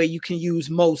 unlike the way you can use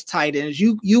most tight ends.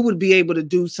 You would be able to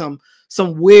do some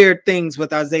weird things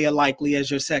with Isaiah Likely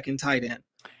as your second tight end.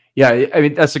 Yeah, I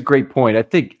mean, that's a great point. I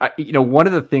think, one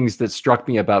of the things that struck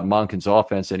me about Monken's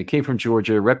offense, and it came from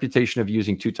Georgia, a reputation of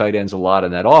using 2 tight ends a lot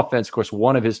in that offense. Of course,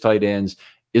 one of his tight ends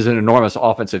is an enormous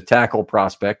offensive tackle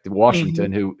prospect,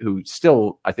 Washington, who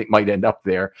still, I think, might end up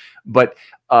there. But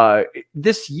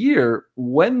this year,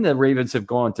 when the Ravens have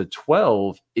gone to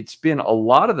 12, it's been a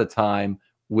lot of the time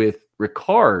with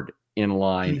Ricard in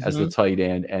line as the tight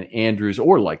end, and Andrews,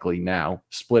 or Likely now,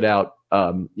 split out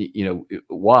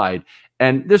wide.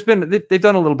 And they've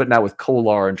done a little bit now with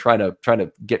Kolar and trying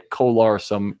to get Kolar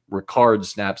some Ricard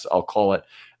snaps, I'll call it,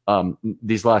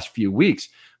 these last few weeks.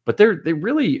 But they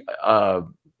really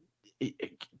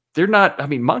they're not. I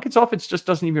mean, Monken's offense just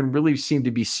doesn't even really seem to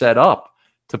be set up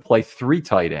to play 3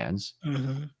 tight ends,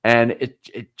 and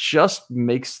it just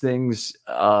makes things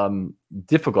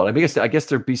difficult. I guess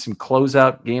there'd be some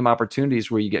closeout game opportunities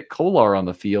where you get Kolar on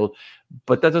the field,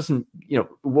 but that doesn't.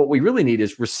 What we really need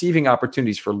is receiving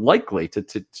opportunities for Likely to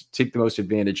take the most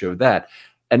advantage of that.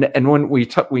 And when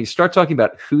we start talking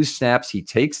about whose snaps he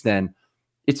takes, then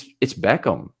it's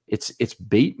Beckham. It's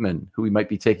Bateman who we might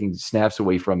be taking snaps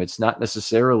away from. It's not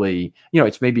necessarily,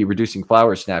 it's maybe reducing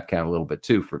Flowers' snap count a little bit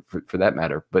too, for that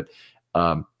matter. But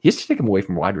he has to take them away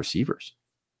from wide receivers.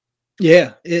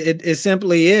 Yeah, it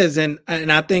simply is. And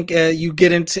I think you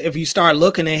get into, if you start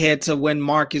looking ahead to when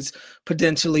Mark is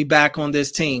potentially back on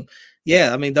this team.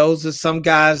 Yeah, I mean, those are some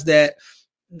guys that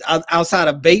outside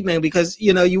of Bateman, because,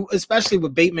 you especially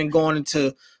with Bateman going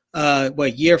into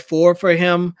year 4 for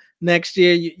him next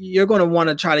year, you're going to want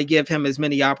to try to give him as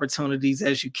many opportunities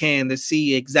as you can to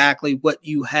see exactly what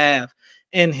you have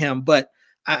in him. But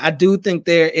I do think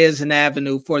there is an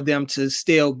avenue for them to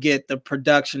still get the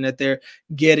production that they're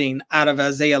getting out of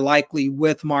Isaiah Likely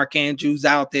with Mark Andrews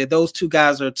out there. Those 2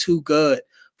 guys are too good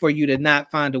for you to not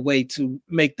find a way to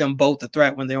make them both a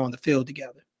threat when they're on the field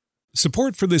together.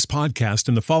 Support for this podcast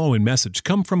and the following message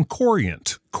come from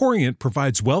Corient. Corient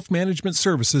provides wealth management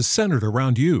services centered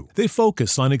around you. They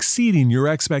focus on exceeding your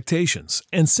expectations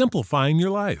and simplifying your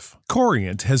life.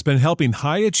 Corient has been helping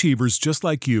high achievers just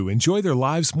like you enjoy their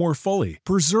lives more fully,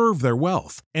 preserve their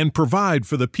wealth, and provide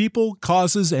for the people,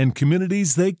 causes, and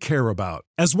communities they care about.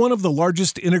 As one of the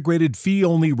largest integrated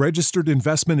fee-only registered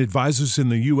investment advisors in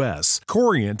the U.S.,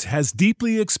 Corient has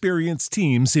deeply experienced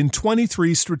teams in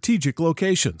 23 strategic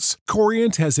locations.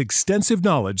 Corient has extensive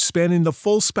knowledge spanning the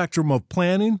full spectrum of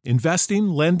planning, investing,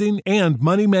 lending, and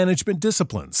money management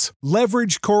disciplines.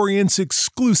 Leverage Corient's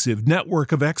exclusive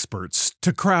network of experts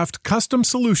to craft custom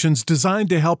solutions designed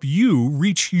to help you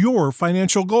reach your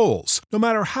financial goals, no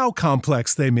matter how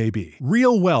complex they may be.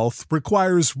 Real wealth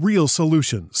requires real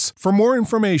solutions. For more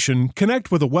information,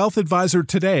 connect with a wealth advisor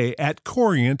today at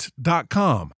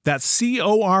Corient.com. That's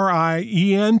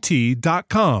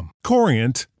Corient.com.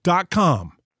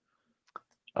 Corient.com.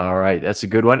 All right, that's a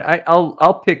good one.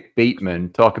 I'll pick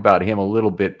Bateman, talk about him a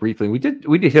little bit briefly. We did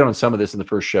hit on some of this in the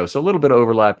first show, so a little bit of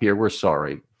overlap here. We're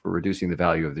sorry for reducing the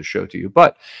value of the show to you,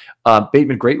 but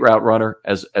Bateman, great route runner,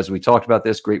 as we talked about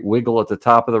this, great wiggle at the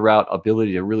top of the route,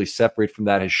 ability to really separate from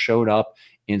that has shown up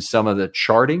in some of the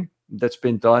charting that's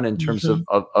been done in terms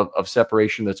of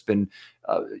separation. That's been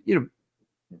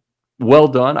well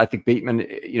done. I think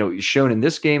Bateman, shown in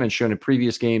this game and shown in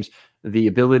previous games, the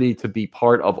ability to be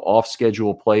part of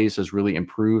off-schedule plays has really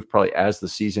improved probably as the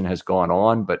season has gone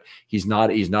on, but he's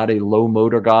not a low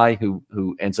motor guy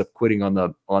who ends up quitting on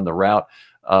the route.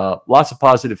 Lots of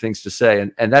positive things to say.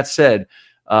 And that said,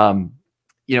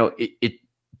 it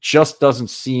just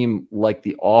doesn't seem like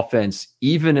the offense,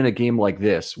 even in a game like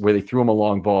this, where they threw him a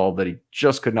long ball that he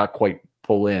just could not quite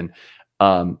pull in.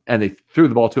 And they threw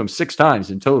the ball to him 6 times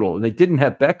in total, and they didn't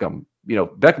have Beckham.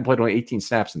 Beckham played only 18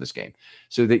 snaps in this game.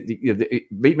 So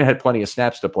Bateman had plenty of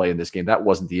snaps to play in this game. That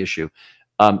wasn't the issue.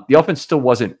 The offense still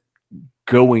wasn't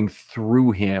going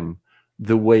through him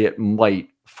the way it might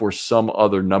for some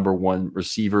other number one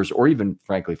receivers, or even,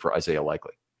 frankly, for Isaiah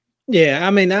Likely. Yeah,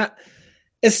 I mean,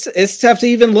 it's tough to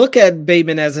even look at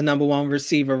Bateman as a number one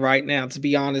receiver right now, to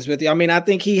be honest with you. I mean,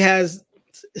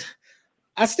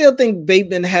 I still think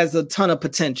Bateman has a ton of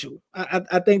potential.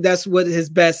 I think that's what his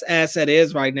best asset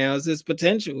is right now, is his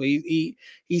potential. He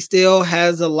still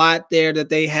has a lot there that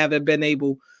they haven't been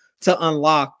able to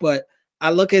unlock. But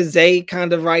I look at Zay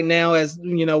kind of right now as,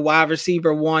 wide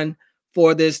receiver 1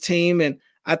 for this team. And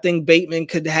I think Bateman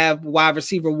could have wide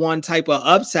receiver 1 type of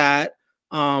upside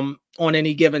on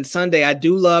any given Sunday. I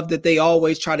do love that they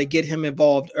always try to get him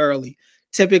involved early.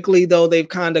 Typically, though, they've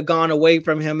kind of gone away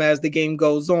from him as the game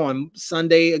goes on.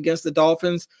 Sunday against the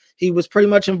Dolphins, he was pretty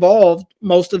much involved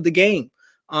most of the game.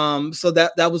 So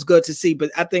that was good to see.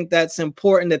 But I think that's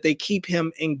important that they keep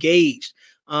him engaged.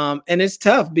 And it's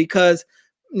tough because,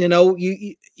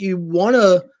 you want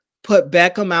to put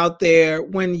Beckham out there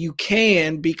when you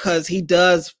can, because he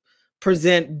does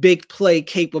present big play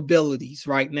capabilities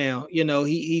right now.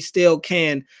 He still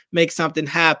can make something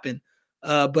happen.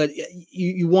 But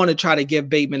you want to try to give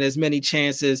Bateman as many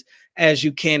chances as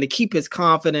you can to keep his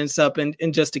confidence up and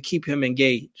just to keep him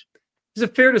engaged. Is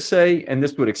it fair to say, and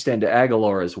this would extend to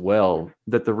Aguilar as well,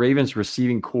 that the Ravens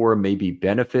receiving core may be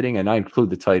benefiting, and I include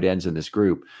the tight ends in this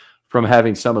group, from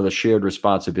having some of the shared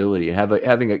responsibility and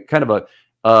having a kind of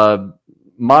a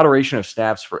moderation of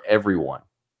snaps for everyone,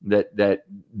 that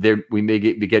we may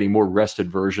be getting more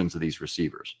rested versions of these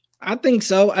receivers? I think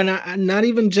so. And not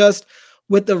even just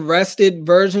with the rested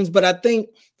versions, but I think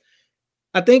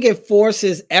it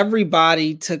forces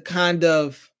everybody to kind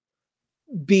of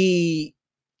be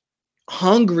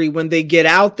hungry when they get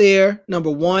out there, number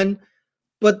one.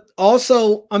 But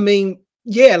also, I mean,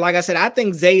 yeah, like I said, I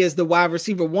think Zay is the wide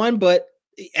receiver 1, but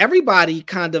everybody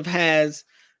kind of has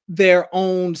their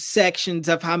own sections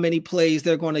of how many plays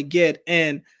they're going to get.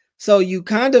 And so you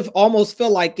kind of almost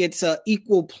feel like it's an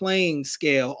equal playing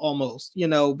scale almost,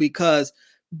 because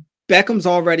Beckham's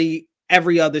already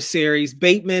every other series.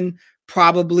 Bateman,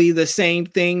 probably the same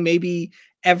thing. Maybe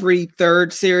every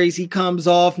third series he comes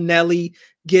off. Nelly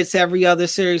gets every other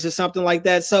series or something like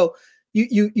that. So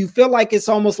you feel like it's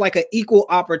almost like an equal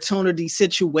opportunity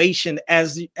situation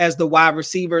as the wide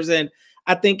receivers. And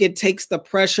I think it takes the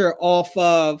pressure off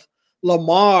of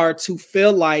Lamar to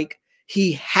feel like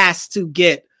he has to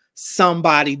get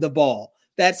somebody the ball.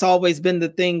 That's always been the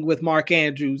thing with Mark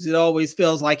Andrews. It always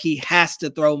feels like he has to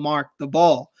throw Mark the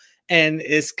ball. And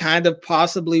it's kind of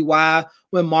possibly why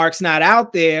when Mark's not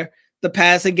out there, the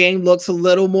passing game looks a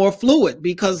little more fluid,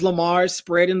 because Lamar is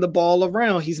spreading the ball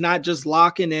around. He's not just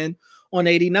locking in on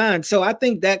 89. So I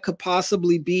think that could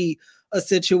possibly be a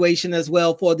situation as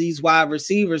well for these wide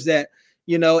receivers that,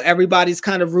 everybody's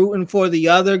kind of rooting for the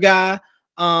other guy.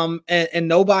 And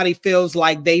nobody feels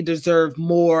like they deserve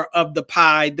more of the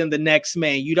pie than the next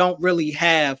man. You don't really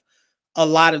have a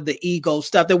lot of the ego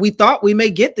stuff that we thought we may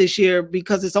get this year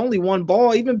because it's only one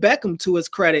ball. Even Beckham, to his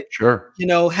credit, sure,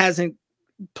 hasn't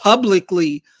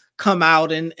publicly come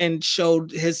out and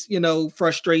showed his,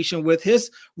 frustration with his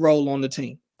role on the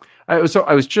team. I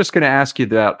was just going to ask you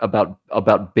that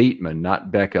about Bateman,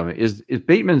 not Beckham. Is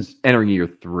Bateman's entering year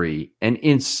 3, and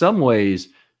in some ways,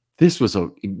 this was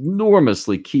an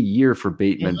enormously key year for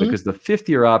Bateman because the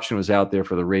 5th-year option was out there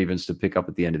for the Ravens to pick up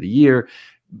at the end of the year.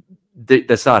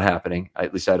 That's not happening.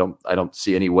 At least I don't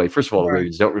see any way. First of all, the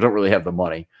Ravens don't really have the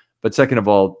money, but second of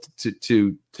all,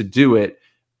 to do it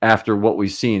after what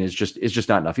we've seen is just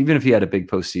not enough. Even if he had a big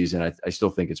postseason, I still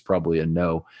think it's probably a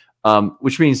no.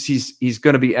 Which means he's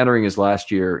going to be entering his last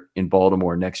year in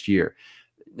Baltimore next year.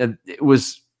 And it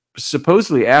was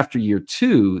supposedly after year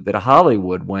 2 that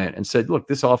Hollywood went and said, look,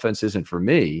 this offense isn't for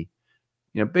me.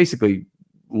 Basically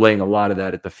laying a lot of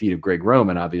that at the feet of Greg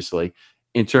Roman, obviously,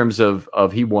 in terms of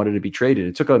he wanted to be traded.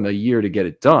 It took him a year to get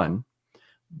it done.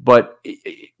 But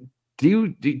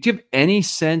do you have any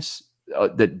sense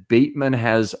that Bateman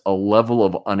has a level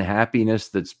of unhappiness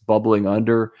that's bubbling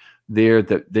under there,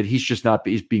 that he's just not,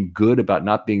 he's being good about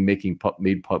not being making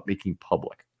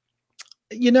public?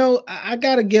 I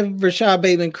got to give Rashad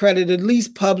Bateman credit, at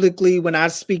least publicly, when I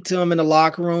speak to him in the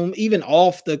locker room, even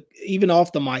off the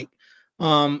mic.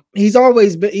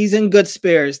 He's in good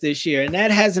spirits this year, and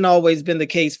that hasn't always been the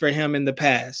case for him in the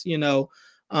past.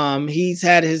 He's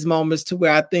had his moments to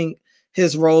where I think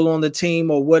his role on the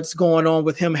team or what's going on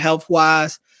with him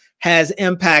health-wise has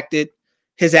impacted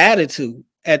his attitude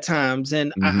at times.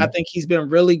 And I think he's been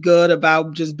really good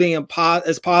about just being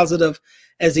as positive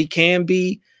as he can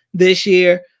be this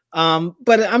year.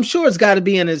 But I'm sure it's got to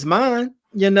be in his mind.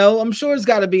 I'm sure it's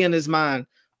got to be in his mind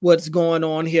what's going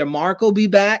on here. Mark will be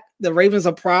back. The Ravens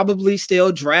will probably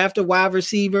still draft a wide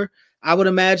receiver. I would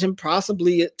imagine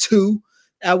possibly at 2.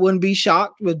 I wouldn't be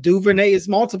shocked with Duvernay. It's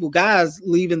multiple guys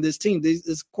leaving this team.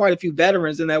 There's quite a few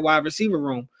veterans in that wide receiver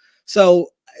room. So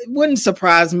it wouldn't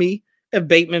surprise me if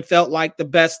Bateman felt like the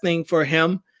best thing for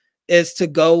him is to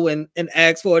go and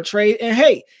ask for a trade. And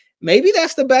hey, maybe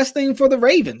that's the best thing for the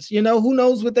Ravens. Who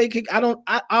knows what they could.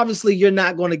 Obviously you're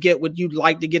not going to get what you'd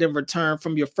like to get in return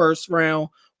from your first round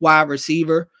wide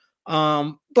receiver.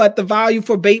 But the value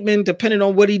for Bateman, depending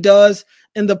on what he does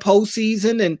in the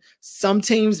postseason, and some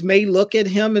teams may look at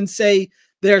him and say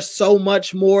there's so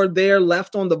much more there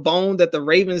left on the bone that the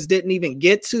Ravens didn't even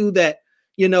get to, that,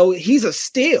 he's a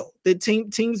steal. The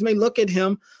teams may look at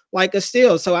him like a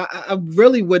steal. So I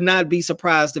really would not be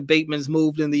surprised if Bateman's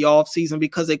moved in the offseason,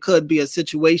 because it could be a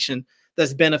situation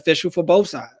that's beneficial for both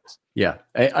sides. Yeah,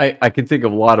 I can think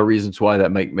of a lot of reasons why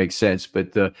that might make sense,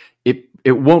 but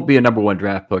it won't be a number 1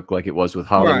 draft pick like it was with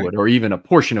Hollywood, or even a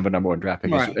portion of a number 1 draft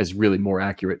pick, as really more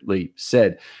accurately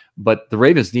said. But the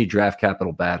Ravens need draft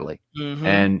capital badly.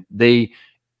 And they,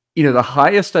 the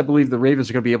highest I believe the Ravens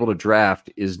are going to be able to draft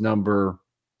is number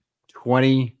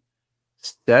 27.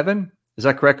 Is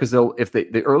that correct? Because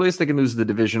the earliest they can lose the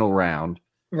divisional round.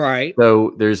 Right.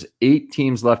 So there's 8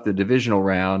 teams left the divisional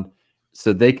round.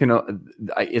 So they can,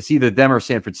 it's either them or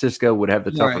San Francisco would have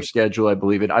the tougher schedule, I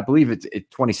believe. I believe it's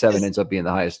 27 ends up being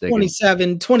the highest.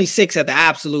 26 at the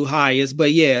absolute highest.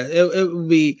 But yeah, it would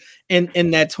be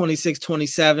in that 26,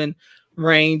 27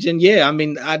 range. And yeah, I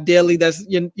mean, ideally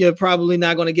you're probably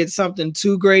not going to get something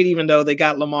too great, even though they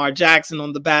got Lamar Jackson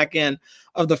on the back end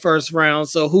of the first round.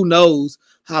 So who knows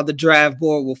how the draft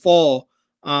board will fall.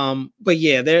 But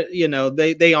yeah,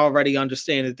 they already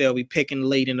understand that they'll be picking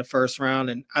late in the first round,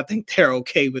 and I think they're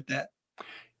okay with that.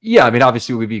 Yeah, I mean,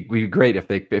 obviously we'd be great if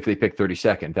they pick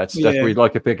 32nd. That's where you'd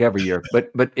like to pick every year.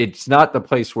 But it's not the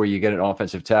place where you get an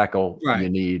offensive tackle you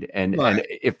need. And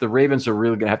if the Ravens are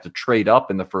really going to have to trade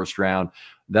up in the first round,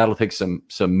 that'll take some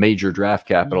major draft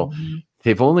capital.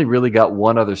 They've only really got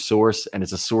one other source, and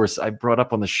it's a source I brought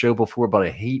up on the show before, but I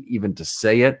hate even to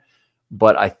say it.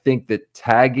 But I think that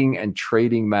tagging and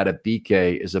trading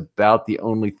Madubuike is about the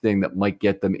only thing that might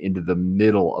get them into the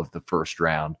middle of the first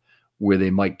round, where they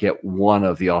might get one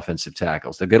of the offensive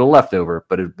tackles. They'll get a leftover,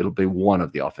 but it'll be one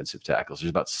of the offensive tackles. There's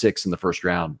about 6 in the first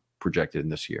round projected in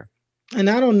this year. And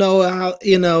I don't know how,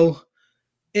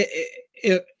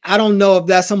 I don't know if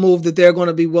that's a move that they're going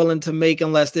to be willing to make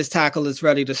unless this tackle is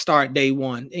ready to start day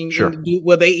one. And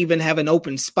will they even have an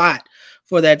open spot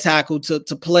for that tackle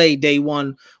to play day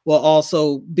one will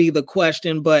also be the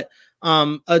question. But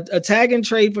a tag and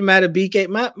trade for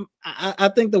Madubuike, I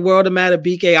think the world of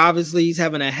Madubuike. Obviously, he's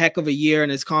having a heck of a year in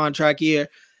his contract year.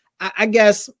 I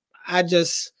guess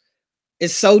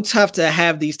it's so tough to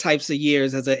have these types of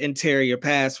years as an interior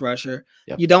pass rusher.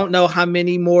 Yep. You don't know how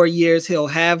many more years he'll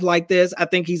have like this. I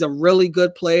think he's a really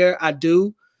good player. I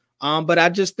do. But I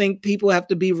just think people have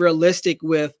to be realistic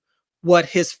with what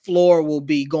his floor will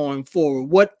be going forward.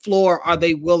 What floor are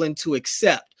they willing to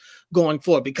accept going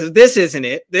forward? Because this isn't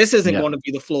it. This isn't going to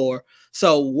be the floor.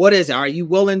 So what is it? Are you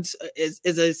willing to, is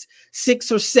a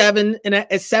 6 or 7 and a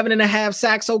 7.5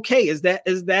 sacks okay? Is that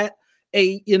is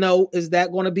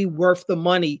that going to be worth the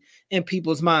money in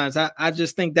people's minds? I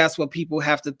just think that's what people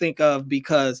have to think of,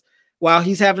 because while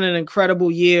he's having an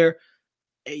incredible year,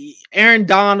 Aaron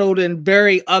Donald and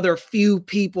very other few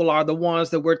people are the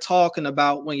ones that we're talking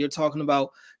about when you're talking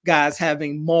about guys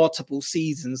having multiple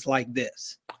seasons like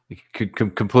this. You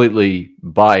could completely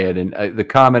buy it. And the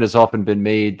comment has often been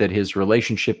made that his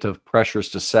relationship to pressures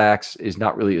to sacks is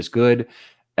not really as good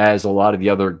as a lot of the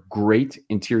other great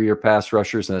interior pass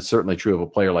rushers. And that's certainly true of a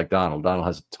player like Donald. Donald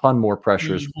has a ton more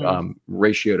pressures,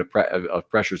 ratio to of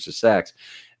pressures to sacks.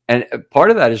 And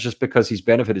part of that is just because he's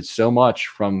benefited so much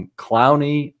from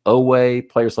Clowney, Oweh,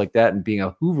 players like that, and being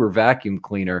a Hoover vacuum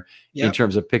cleaner in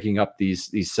terms of picking up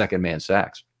these second man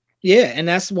sacks. Yeah, and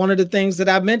that's one of the things that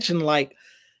I mentioned. Like,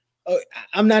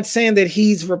 I'm not saying that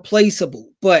he's replaceable,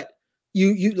 but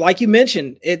you like you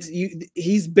mentioned,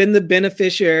 he's been the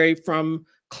beneficiary from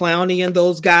Clowney and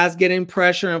those guys getting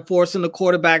pressure and forcing the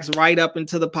quarterbacks right up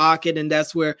into the pocket, and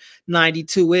that's where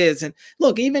 92 is. And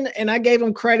look, and I gave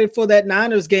him credit for that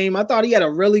Niners game. I thought he had a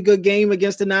really good game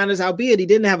against the Niners, albeit he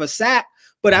didn't have a sack,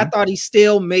 but I thought he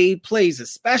still made plays,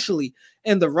 especially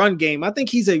in the run game. I think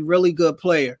he's a really good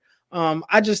player.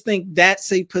 I just think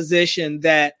that's a position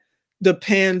that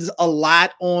depends a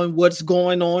lot on what's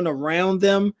going on around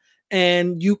them,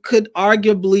 and you could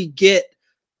arguably get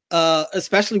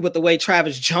especially with the way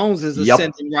Travis Jones is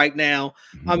ascending right now.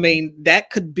 I mean, that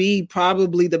could be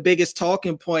probably the biggest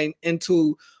talking point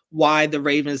into why the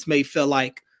Ravens may feel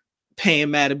like paying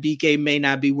Madubuike may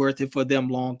not be worth it for them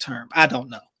long term. I don't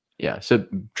know. Yeah, so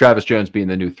Travis Jones being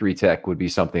the new 3 tech would be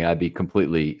something I'd be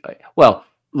completely well.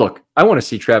 Look, I want to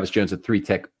see Travis Jones at 3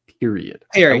 tech. Period.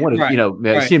 I want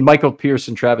to, seeing Michael Pierce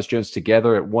and Travis Jones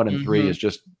together at 1 and 3 is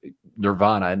just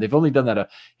nirvana, and they've only done that a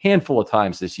handful of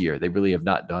times this year. They really have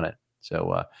not done it.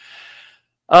 So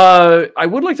I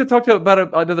would like to talk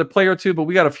about another player or two, but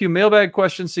we got a few mailbag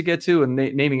questions to get to, and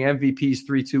naming MVPs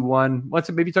 3, 2, 1.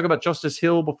 Let's maybe talk about Justice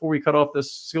Hill before we cut off the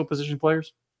skill position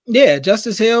players. Yeah,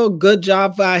 Justice Hill, good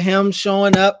job by him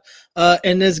showing up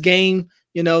in this game.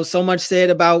 You know, so much said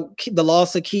about the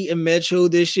loss of Keaton Mitchell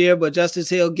this year, but Justice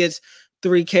Hill gets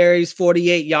 3 carries,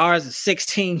 48 yards,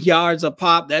 16 yards a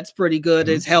pop. That's pretty good.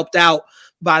 It's helped out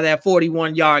by that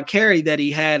 41-yard carry that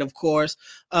he had, of course.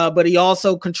 But he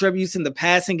also contributes in the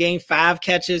passing game, 5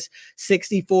 catches,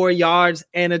 64 yards,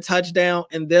 and a touchdown.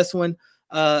 And this one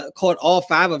caught all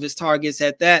 5 of his targets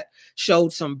at that.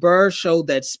 Showed some burst, showed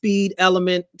that speed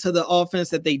element to the offense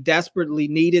that they desperately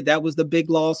needed. That was the big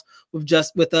loss with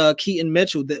Keaton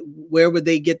Mitchell. That where would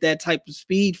they get that type of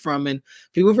speed from? And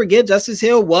people forget Justice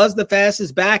Hill was the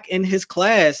fastest back in his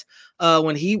class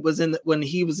when he was in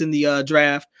the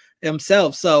draft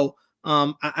himself. So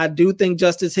I do think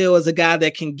Justice Hill is a guy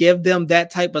that can give them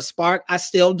that type of spark. I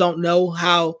still don't know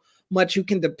how much you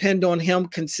can depend on him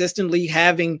consistently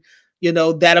having,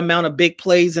 that amount of big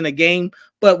plays in a game.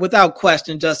 But without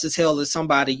question, Justice Hill is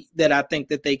somebody that I think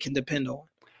that they can depend on.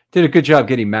 Did a good job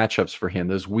getting matchups for him.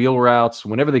 Those wheel routes,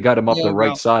 whenever they got him up the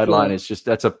right sideline, it's just,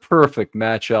 that's a perfect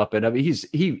matchup. And I mean,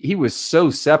 he was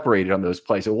so separated on those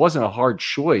plays. It wasn't a hard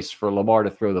choice for Lamar to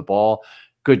throw the ball.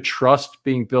 Good trust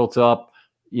being built up.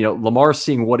 Lamar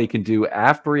seeing what he can do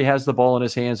after he has the ball in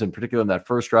his hands, and particularly on that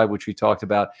first drive, which we talked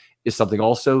about, is something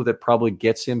also that probably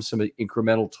gets him some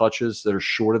incremental touches that are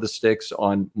short of the sticks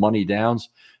on money downs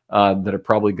that are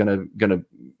probably going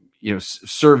to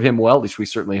serve him well. At least we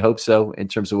certainly hope so in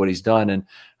terms of what he's done. And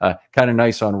kind of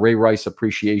nice on Ray Rice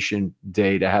Appreciation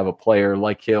Day to have a player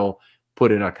like Hill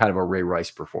put in a kind of a Ray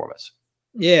Rice performance.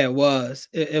 Yeah, it was.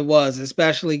 It was,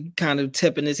 especially kind of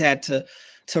tipping his hat to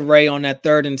Ray on that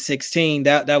 3rd and 16.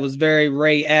 That was very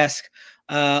Ray-esque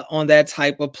on that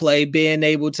type of play, being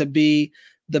able to be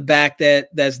the back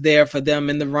that's there for them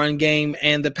in the run game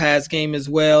and the pass game as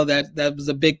well. That was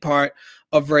a big part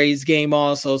of Ray's game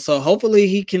also. So hopefully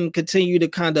he can continue to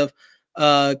kind of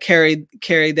carry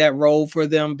that role for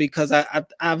them, because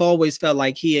I've always felt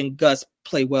like he and Gus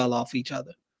play well off each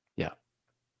other.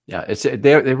 Yeah,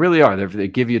 they really are. They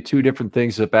give you 2 different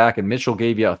things at the back, and Mitchell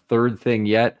gave you a 3rd thing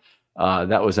yet.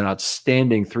 That was an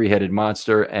outstanding 3-headed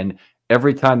monster. And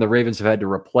every time the Ravens have had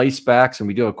to replace backs, and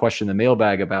we do have a question in the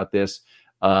mailbag about this,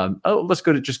 Let's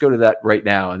go to that right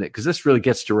now, and because this really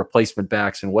gets to replacement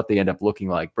backs and what they end up looking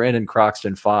like. Brandon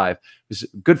Croxton, 5, who's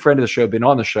a good friend of the show, been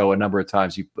on the show a number of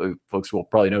times. You folks will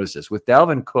probably notice this. With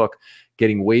Dalvin Cook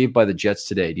getting waived by the Jets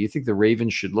today, do you think the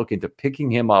Ravens should look into picking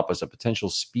him up as a potential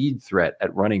speed threat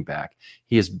at running back?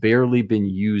 He has barely been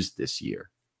used this year.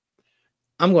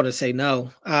 I'm going to say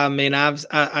no. I mean,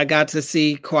 I got to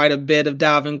see quite a bit of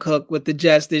Dalvin Cook with the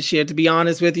Jets this year. To be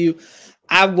honest with you,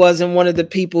 I wasn't one of the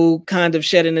people kind of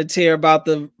shedding a tear about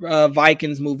the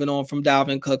Vikings moving on from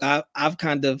Dalvin Cook. I've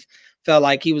kind of felt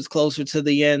like he was closer to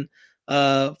the end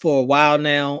for a while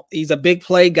now. He's a big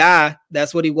play guy.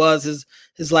 That's what he was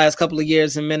his last couple of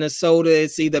years in Minnesota.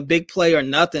 It's either big play or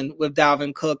nothing with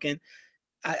Dalvin Cook. And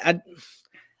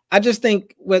I just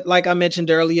think, like I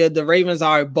mentioned earlier, the Ravens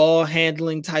are a ball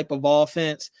handling type of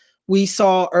offense. We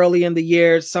saw early in the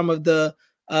year some of the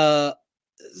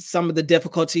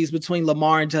difficulties between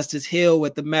Lamar and Justice Hill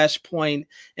with the mesh point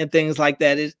and things like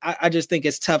that. I just think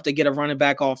it's tough to get a running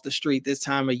back off the street this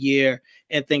time of year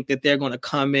and think that they're going to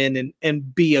come in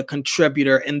and be a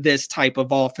contributor in this type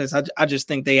of offense. I just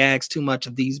think they ask too much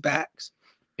of these backs.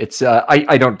 It's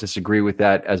I don't disagree with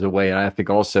that as a way. And I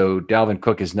think also Dalvin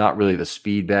Cook is not really the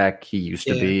speed back he used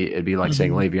to be. It'd be like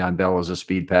saying Le'Veon Bell is a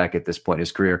speed back at this point in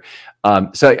his career.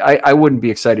 So I wouldn't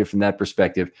be excited from that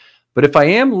perspective. But if I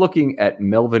am looking at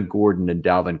Melvin Gordon and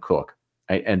Dalvin Cook,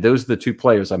 and those are the two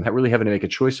players I'm really having to make a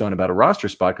choice on about a roster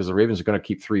spot because the Ravens are going to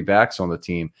keep 3 backs on the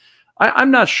team. I'm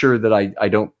not sure that I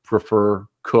don't prefer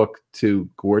Cook to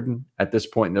Gordon at this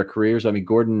point in their careers. I mean,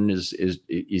 Gordon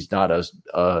he's not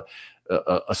a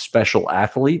special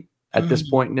athlete at this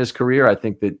point in his career. I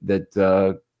think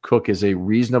that Cook is a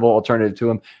reasonable alternative to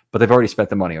him, but they've already spent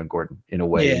the money on Gordon in a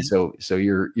way. Yeah. And so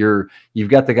you've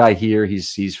got the guy here.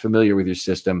 He's familiar with your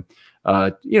system.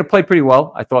 Played pretty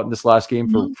well, I thought, in this last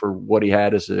game for what he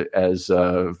had as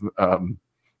the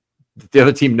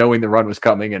other team knowing the run was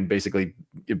coming and basically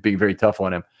being very tough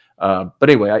on him. But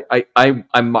anyway, I'm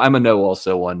a no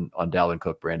also on Dalvin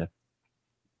Cook, Brandon.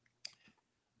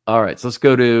 All right, so let's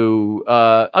go to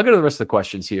I'll go to the rest of the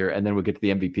questions here, and then we'll get to the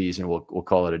MVPs, and we'll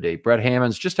call it a day. Brett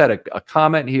Hammonds just had a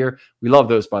comment here. We love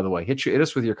those, by the way. Hit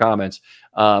us with your comments.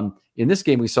 In this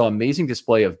game, we saw amazing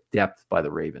display of depth by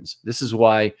the Ravens. This is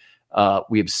why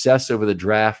we obsess over the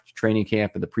draft, training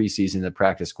camp, and the preseason, and the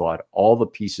practice squad. All the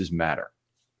pieces matter.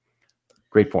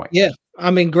 Great point. Yeah, I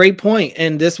mean, great point.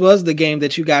 And this was the game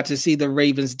that you got to see the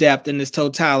Ravens' depth in its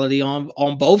totality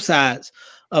on both sides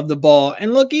of the ball.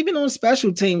 And look, even on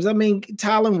special teams, I mean,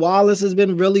 Tylan Wallace has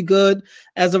been really good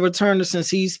as a returner since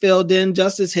he's filled in.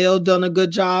 Justice Hill done a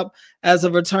good job as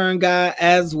a return guy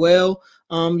as well.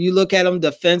 You look at him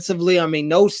defensively. I mean,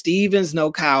 no Stevens, no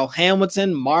Kyle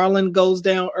Hamilton. Marlon goes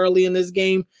down early in this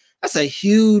game. That's a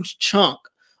huge chunk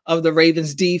of the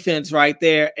Ravens defense right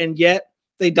there. And yet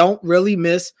they don't really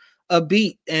miss a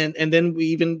beat. And then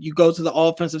you go to the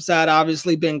offensive side,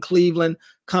 obviously Ben Cleveland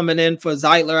coming in for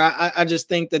Zeitler. I just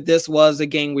think that this was a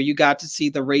game where you got to see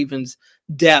the Ravens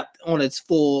depth on its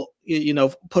full,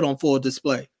 put on full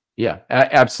display. Yeah,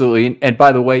 absolutely. And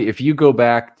by the way, if you go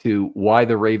back to why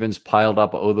the Ravens piled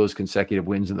up all those consecutive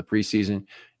wins in the preseason,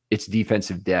 it's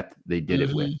defensive depth they did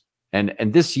it with.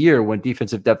 And this year, when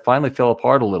defensive depth finally fell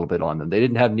apart a little bit on them, they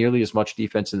didn't have nearly as much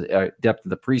defense in the depth of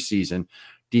the preseason.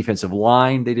 Defensive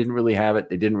line, they didn't really have it.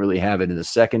 They didn't really have it in the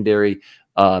secondary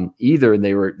either, and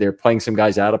they're playing some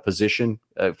guys out of position,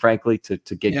 frankly, to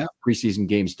get preseason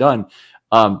games done.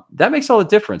 That makes all the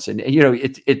difference. And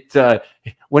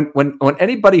when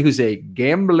anybody who's a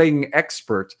gambling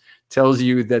expert tells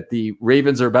you that the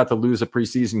Ravens are about to lose a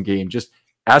preseason game, just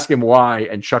ask him why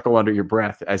and chuckle under your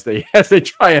breath as they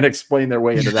try and explain their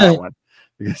way into that one.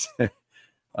 Because,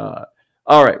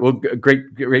 all right. Well,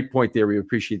 great point there. We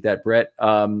appreciate that, Brett.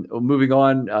 Moving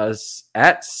on,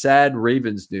 at Sad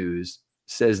Ravens News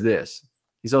says this.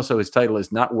 His title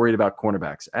is Not Worried About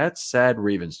Cornerbacks. At Sad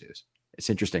Ravens News. It's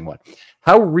an interesting one.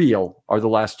 How real are the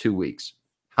last 2 weeks?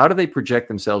 How do they project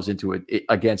themselves into it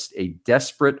against a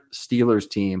desperate Steelers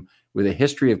team with a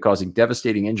history of causing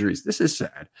devastating injuries? This is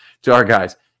sad to our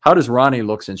guys. How does Ronnie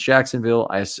look since Jacksonville?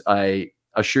 I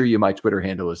assure you my Twitter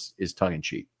handle is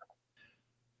tongue-in-cheek.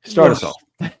 Start us off.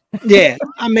 Yeah,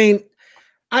 I mean,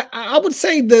 I would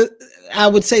say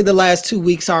the last 2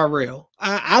 weeks are real.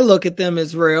 I look at them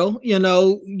as real.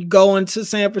 Going to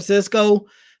San Francisco,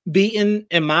 beaten,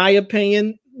 in my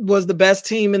opinion, was the best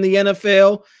team in the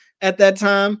NFL at that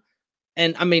time.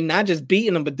 And I mean, not just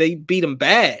beating them, but they beat them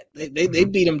bad. They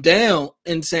beat them down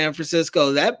in San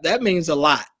Francisco. That means a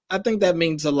lot. I think that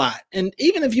means a lot. And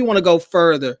even if you want to go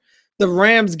further, the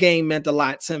Rams game meant a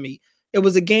lot to me. It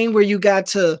was a game where you got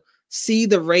to see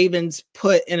the Ravens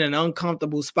put in an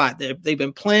uncomfortable spot. They've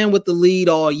been playing with the lead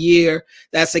all year.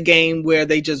 That's a game where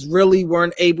they just really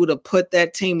weren't able to put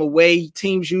that team away.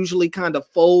 Teams usually kind of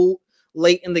fold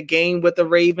late in the game with the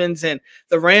Ravens, and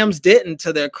the Rams didn't,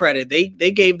 to their credit. They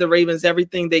gave the Ravens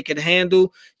everything they could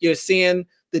handle. You're seeing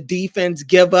the defense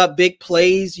give up big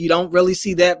plays. You don't really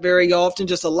see that very often.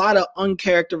 Just a lot of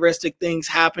uncharacteristic things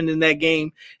happened in that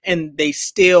game, and they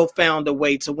still found a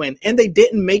way to win. And they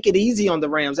didn't make it easy on the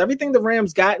Rams. Everything the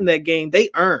Rams got in that game, they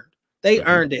earned. They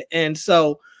earned it. And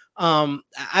so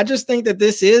I just think that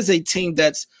this is a team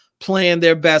that's playing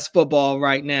their best football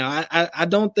right now. I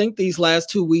don't think these last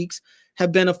 2 weeks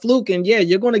have been a fluke. And yeah,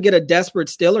 you're going to get a desperate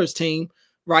Steelers team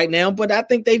right now, but I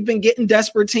think they've been getting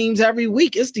desperate teams every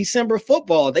week. It's December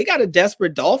football. They got a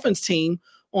desperate Dolphins team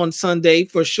on Sunday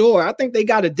for sure. I think they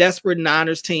got a desperate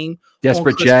Niners team.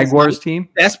 Desperate Jaguars team.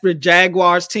 Desperate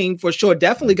Jaguars team for sure.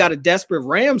 Definitely got a desperate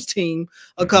Rams team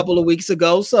a couple of weeks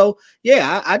ago. So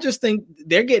yeah, I just think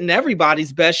they're getting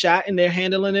everybody's best shot and they're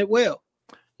handling it well.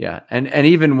 Yeah, and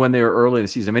even when they were early in the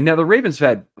season, I mean, now the Ravens have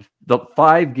had the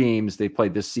 5 games they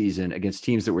played this season against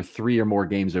teams that were 3 or more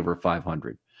games over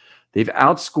 500. They've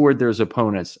outscored their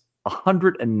opponents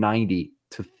 190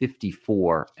 to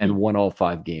 54 and won all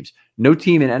 5 games. No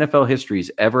team in NFL history has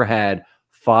ever had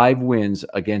 5 wins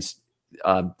against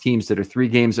teams that are 3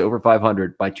 games over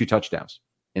 500 by 2 touchdowns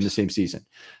in the same season.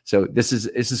 So this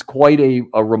is quite a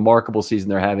remarkable season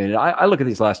they're having. And I look at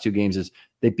these last 2 games as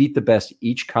they beat the best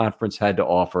each conference had to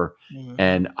offer.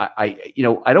 And I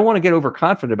don't want to get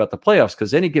overconfident about the playoffs,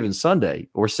 because any given Sunday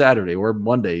or Saturday or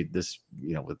Monday, this,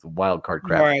 with the wild card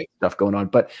crap stuff going on,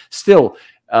 but still,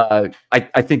 I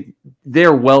think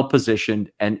they're well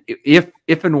positioned. And if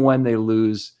and when they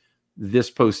lose this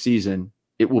postseason,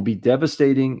 it will be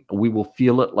devastating. We will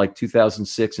feel it like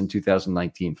 2006 and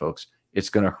 2019, folks. It's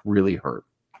going to really hurt.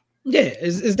 Yeah,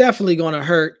 it's definitely going to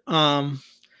hurt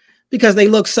because they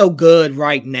look so good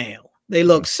right now. They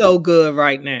look so good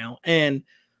right now. And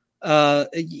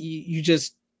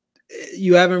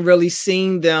you haven't really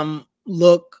seen them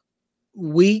look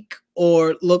weak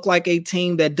or look like a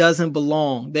team that doesn't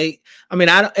belong.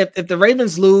 If the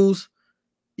Ravens lose,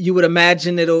 you would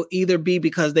imagine it'll either be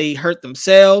because they hurt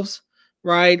themselves,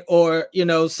 right? Or,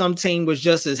 some team was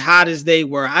just as hot as they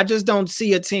were. I just don't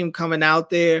see a team coming out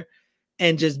there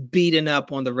and just beating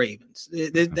up on the Ravens.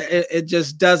 It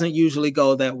just doesn't usually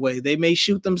go that way. They may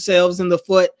shoot themselves in the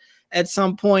foot at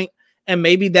some point, and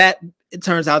maybe that it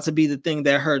turns out to be the thing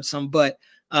that hurts them. But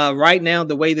right now,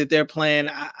 the way that they're playing,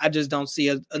 I just don't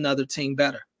see another team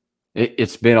better.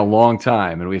 It's been a long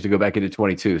time, and we have to go back into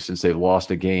 22 since they've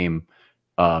lost a game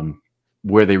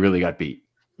where they really got beat.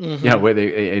 Where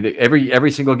they every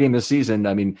single game this season.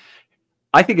 I mean,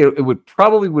 I think it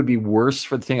would be worse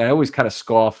for the team. I always kind of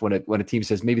scoff when a team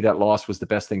says maybe that loss was the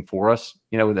best thing for us,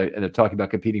 when they're talking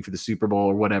about competing for the Super Bowl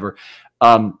or whatever.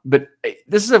 But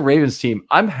this is a Ravens team.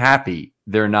 I'm happy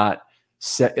they're not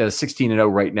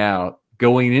 16-0 right now,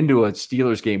 going into a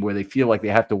Steelers game where they feel like they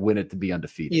have to win it to be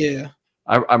undefeated. Yeah,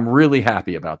 I'm really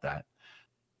happy about that.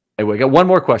 Anyway, I got one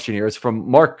more question here. It's from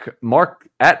Mark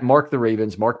at Mark the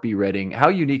Ravens, Mark B. Redding. How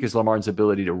unique is Lamar's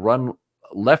ability to run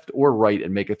left or right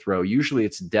and make a throw? Usually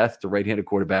it's death to right-handed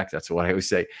quarterbacks. That's what I always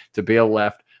say, to bail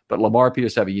left. But Lamar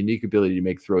appears to have a unique ability to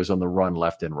make throws on the run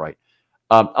left and right.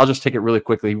 I'll just take it really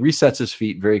quickly. He resets his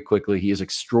feet very quickly. He is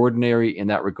extraordinary in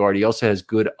that regard. He also has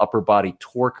good upper body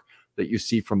torque that you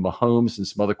see from Mahomes and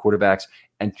some other quarterbacks,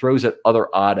 and throws at other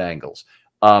odd angles.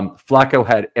 Flacco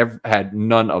had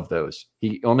none of those.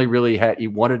 He only really he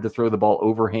wanted to throw the ball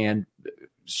overhand,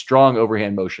 strong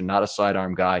overhand motion, not a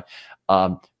sidearm guy.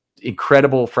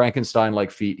 Incredible Frankenstein-like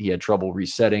feet. He had trouble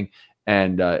resetting.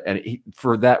 And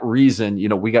for that reason,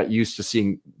 we got used to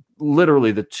seeing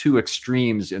literally the 2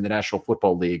 extremes in the National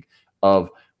Football League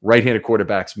of right-handed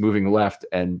quarterbacks moving left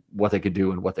and what they could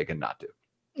do and what they could not do.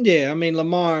 Yeah, I mean,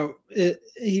 Lamar,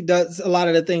 he does a lot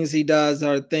of the things he does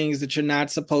are things that you're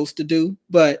not supposed to do.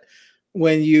 But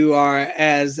when you are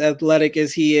as athletic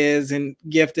as he is and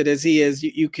gifted as he is,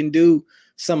 you can do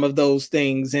some of those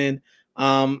things. And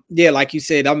like you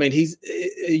said, I mean,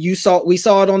 we saw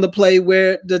it on the play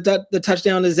where the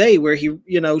touchdown is where he,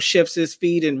 shifts his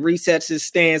feet and resets his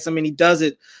stance. I mean, he does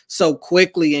it so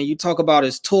quickly, and you talk about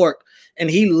his torque. And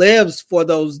he lives for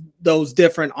those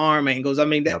different arm angles. I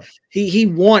mean, he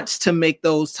wants to make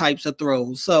those types of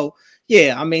throws. So,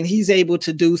 yeah, I mean, he's able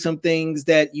to do some things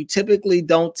that you typically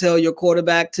don't tell your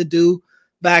quarterback to do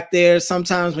back there.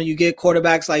 Sometimes when you get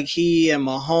quarterbacks like he and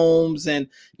Mahomes and,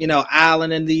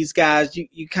 Allen and these guys,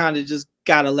 you kind of just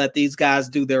got to let these guys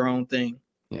do their own thing.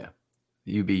 Yeah,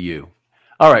 you be you.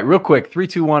 All right, real quick, 3,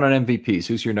 2, 1 on MVPs.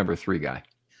 Who's your number 3 guy?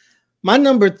 My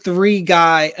number 3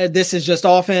 guy, this is just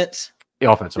offense.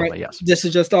 The offense right? only, yes. This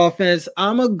is just offense.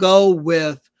 I'm gonna go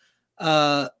with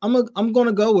I'm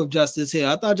gonna go with Justice Hill.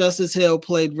 I thought Justice Hill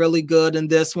played really good in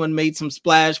this one, made some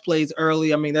splash plays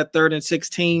early. I mean, that 3rd and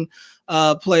 16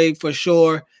 play for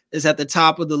sure is at the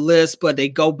top of the list, but they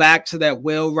go back to that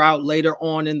wheel route later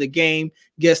on in the game,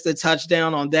 gets the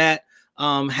touchdown on that,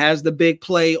 has the big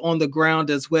play on the ground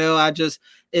as well.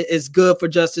 It's good for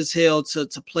Justice Hill to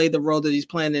play the role that he's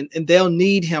playing, and they'll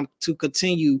need him to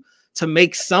continue to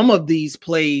make some of these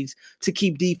plays to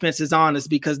keep defenses honest,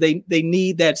 because they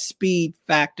need that speed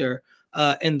factor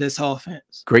in this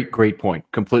offense. Great point.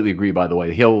 Completely agree, by the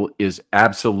way. Hill is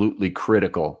absolutely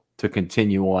critical to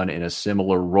continue on in a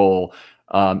similar role.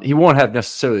 He won't have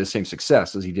necessarily the same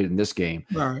success as he did in this game.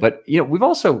 Right. But, we've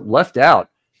also left out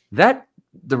that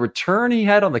the return he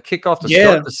had on the kickoff to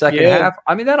start the second half.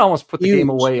 I mean, that almost put the game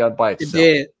away by itself. It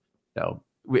did.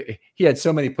 He had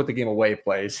so many put the game away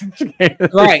plays.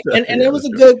 Right. And it was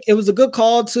a good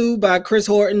call too by Chris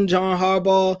Horton, John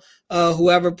Harbaugh,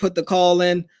 whoever put the call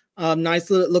in. Nice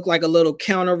looked like a little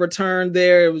counter return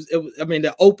there.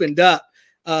 It opened up.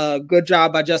 Good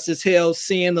job by Justice Hill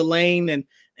seeing the lane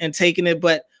and taking it.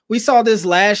 But we saw this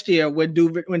last year when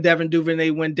Devin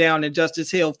Duvernay went down and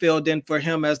Justice Hill filled in for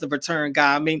him as the return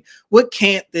guy. I mean, what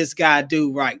can't this guy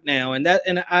do right now? And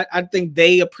I think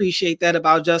they appreciate that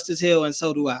about Justice Hill, and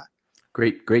so do I.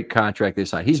 Great contract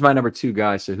this time. He's my number 2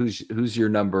 guy. So who's your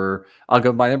number? I'll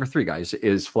go. My number 3 guy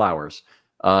is Flowers.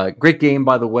 Great game,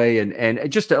 by the way, and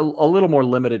just a little more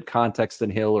limited context than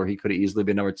Hill, or he could have easily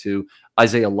been number 2.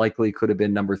 Isaiah Likely could have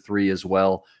been number 3 as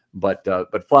well. But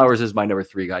Flowers is my number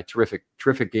 3 guy.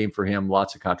 Terrific game for him.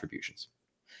 Lots of contributions.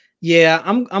 Yeah,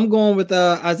 I'm going with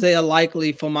Isaiah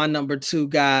Likely for my number 2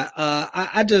 guy.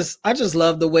 I just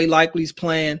love the way Likely's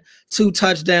playing. 2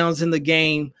 touchdowns in the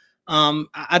game.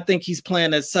 I think he's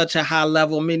playing at such a high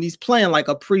level. I mean, he's playing like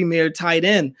a premier tight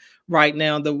end right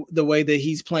now, the way that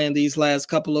he's playing these last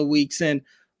couple of weeks. And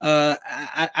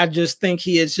I just think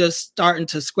he is just starting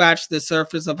to scratch the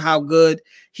surface of how good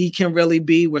he can really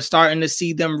be. We're starting to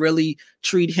see them really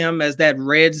treat him as that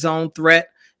red zone threat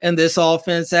in this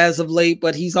offense as of late.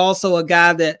 But he's also a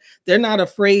guy that they're not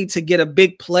afraid to get a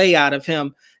big play out of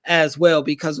him as well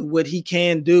because of what he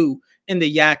can do in the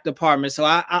yak department. So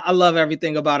I love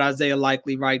everything about Isaiah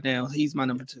Likely right now. He's my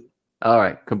number 2. All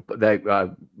right.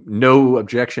 No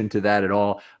objection to that at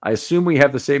all. I assume we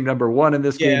have the same number 1 in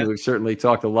this game. We've certainly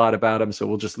talked a lot about him, so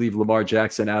we'll just leave Lamar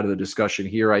Jackson out of the discussion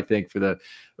here, I think, for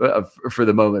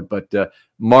the moment. But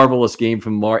marvelous game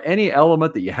from Lamar. Any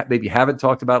element that you maybe haven't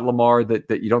talked about Lamar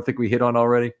that you don't think we hit on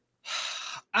already?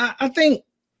 I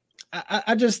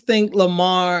just think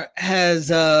Lamar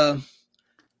has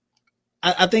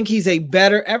I think he's a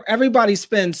better. Everybody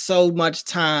spends so much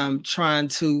time trying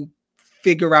to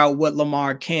figure out what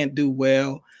Lamar can't do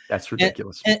well. That's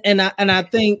ridiculous. And I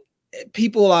think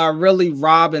people are really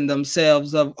robbing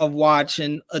themselves of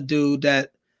watching a dude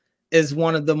that is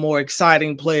one of the more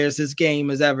exciting players this game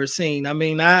has ever seen. I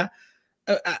mean,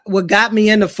 what got me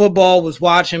into football was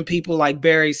watching people like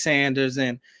Barry Sanders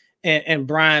and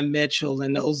Brian Mitchell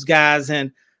and those guys.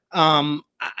 And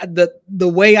the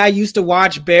way I used to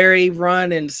watch Barry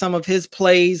run and some of his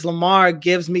plays, Lamar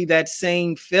gives me that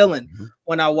same feeling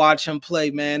when I watch him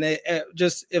play, man.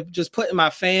 Just putting my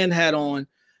fan hat on,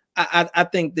 I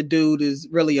think the dude is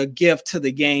really a gift to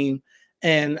the game.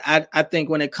 And I think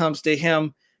when it comes to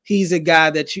him, he's a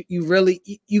guy that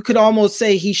you could almost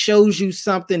say he shows you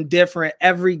something different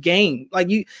every game. Like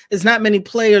there's not many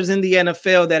players in the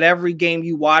NFL that every game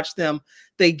you watch them,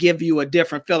 they give you a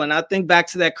different feeling. I think back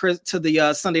to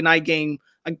the Sunday night game,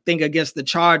 I think against the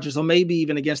Chargers or maybe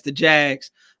even against the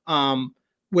Jags,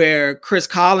 where Chris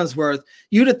Collinsworth,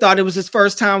 you'd have thought it was his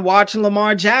first time watching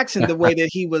Lamar Jackson the way that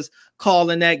he was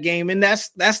calling that game. And that's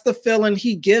the feeling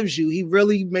he gives you. He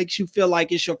really makes you feel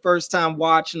like it's your first time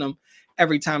watching him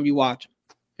every time you watch him.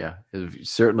 Yeah,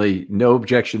 certainly no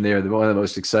objection there. They're one of the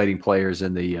most exciting players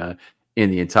in the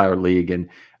entire league. And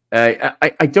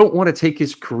I don't want to take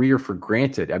his career for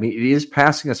granted. I mean, it is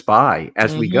passing us by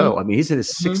as we go. I mean, he's in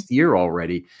his 6th year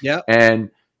already. Yeah. And,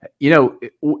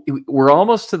 we're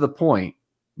almost to the point,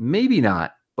 maybe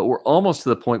not, but we're almost to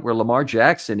the point where Lamar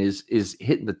Jackson is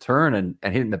hitting the turn and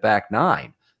hitting the back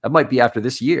 9. That might be after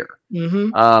this year.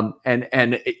 And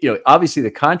obviously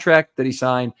the contract that he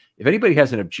signed, if anybody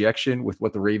has an objection with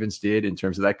what the Ravens did in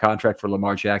terms of that contract for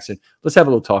Lamar Jackson, let's have a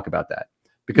little talk about that.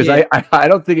 Because I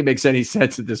don't think it makes any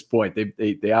sense at this point.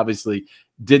 They obviously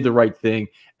did the right thing.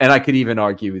 And I could even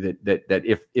argue that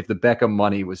if the Beckham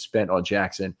money was spent on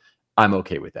Jackson, I'm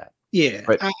okay with that. Yeah,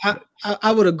 But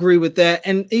I would agree with that.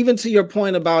 And even to your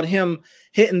point about him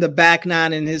hitting the back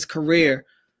nine in his career,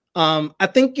 I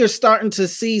think you're starting to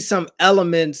see some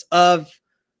elements of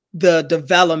the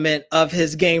development of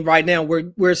his game right now.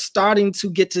 We're starting to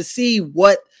get to see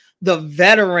what the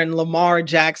veteran Lamar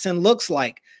Jackson looks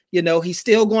like. You know, he's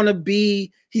still going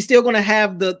to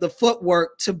have the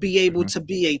footwork to be able to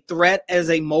be a threat as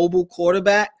a mobile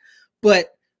quarterback, but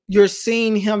you're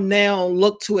seeing him now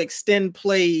look to extend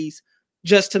plays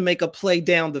just to make a play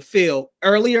down the field.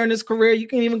 Earlier in his career, you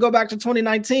can even go back to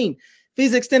 2019. If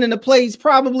he's extending the play, he's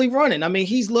probably running. I mean,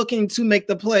 he's looking to make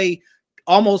the play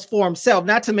almost for himself,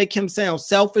 not to make him sound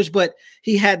selfish, but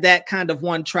he had that kind of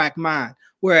one-track mind.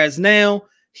 Whereas now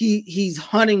he's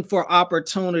hunting for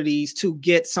opportunities to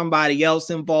get somebody else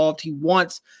involved. He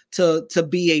wants to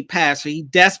be a passer. He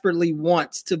desperately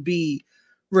wants to be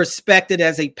respected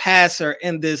as a passer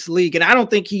in this league. And I don't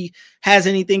think he has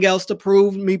anything else to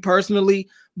prove, me personally,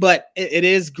 but it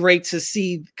is great to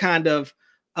see kind of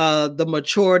the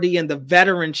maturity and the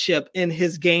veteranship in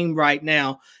his game right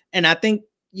now. And I think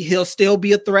he'll still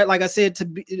be a threat, like I said, to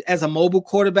be as a mobile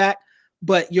quarterback,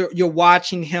 but you're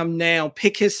watching him now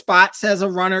pick his spots as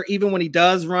a runner. Even when he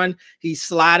does run, he's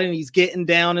sliding, he's getting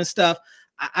down and stuff.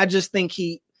 I just think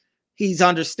he's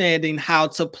understanding how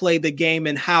to play the game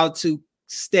and how to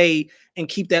stay and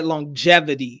keep that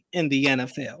longevity in the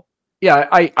NFL. Yeah,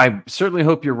 I certainly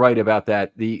hope you're right about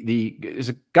that. There's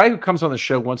a guy who comes on the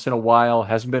show once in a while,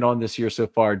 hasn't been on this year so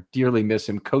far. Dearly miss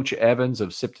him. Coach Evans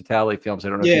of Sip to Tally Films. I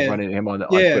don't know if you've run into him on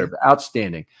Twitter, but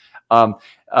outstanding.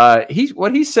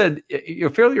 What he said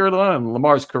fairly early on in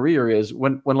Lamar's career is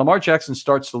when Lamar Jackson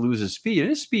starts to lose his speed, and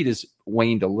his speed has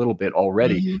waned a little bit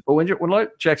already, but when Lamar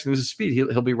Jackson loses speed,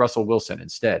 he'll be Russell Wilson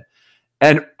instead.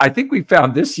 And I think we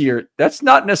found this year that's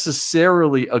not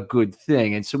necessarily a good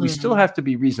thing. And so we still have to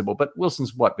be reasonable. But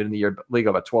Wilson's been in the league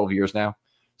about 12 years now,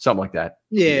 something like that.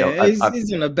 Yeah,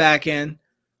 he's in the back end.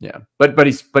 Yeah, but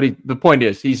the point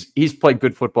is he's played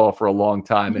good football for a long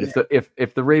time. And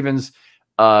if the Ravens,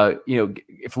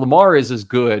 if Lamar is as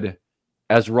good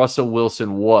as Russell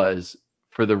Wilson was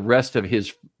for the rest of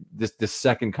this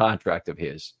second contract of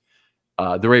his,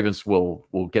 the Ravens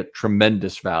will get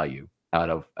tremendous value out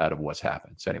of what's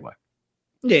happened. So anyway.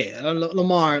 Yeah,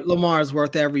 Lamar's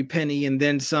worth every penny and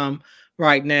then some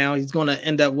right now. He's going to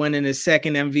end up winning his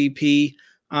second MVP.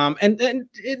 And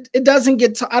it doesn't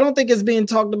I don't think it's being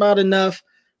talked about enough,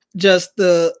 just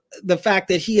the fact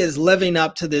that he is living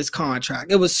up to this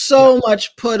contract. It was so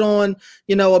much put on,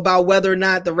 about whether or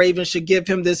not the Ravens should give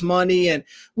him this money. And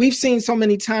we've seen so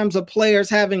many times of players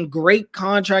having great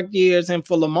contract years. And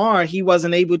for Lamar, he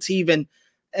wasn't able to even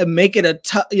make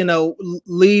it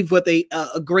leave with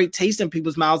a great taste in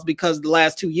people's mouths because the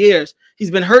last 2 years he's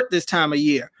been hurt this time of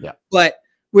year. Yeah. But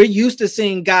we're used to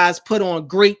seeing guys put on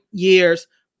great years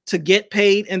to get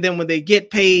paid. And then when they get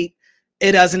paid,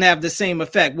 it doesn't have the same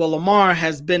effect. Well, Lamar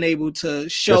has been able to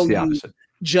show you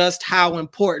just how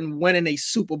important winning a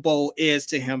Super Bowl is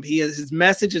to him. His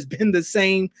message has been the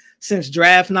same since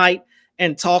draft night,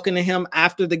 and talking to him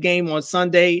after the game on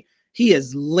Sunday, he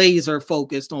is laser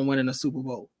focused on winning a Super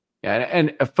Bowl. Yeah,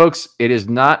 and folks, it is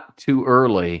not too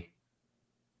early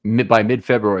by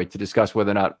mid-February to discuss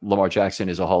whether or not Lamar Jackson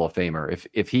is a Hall of Famer.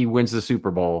 If he wins the Super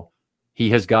Bowl, he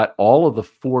has got all of the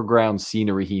foreground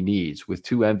scenery he needs with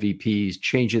 2 MVPs,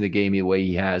 changing the game the way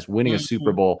he has, winning a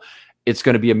Super Bowl. It's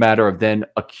going to be a matter of then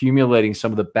accumulating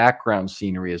some of the background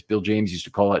scenery, as Bill James used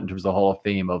to call it, in terms of the Hall of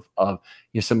Fame of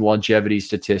some longevity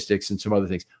statistics and some other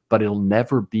things. But it'll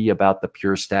never be about the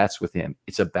pure stats with him.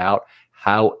 It's about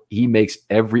how he makes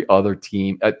every other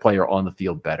player on the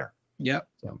field better. Yep.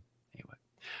 So anyway,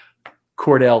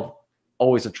 Cordell,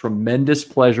 always a tremendous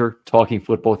pleasure talking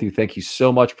football with you. Thank you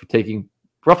so much for taking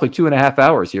roughly 2.5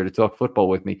 hours here to talk football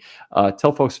with me.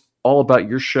 Tell folks all about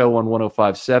your show on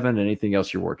 105.7 and anything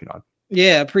else you're working on.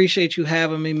 Yeah, appreciate you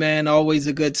having me, man. Always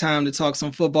a good time to talk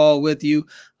some football with you.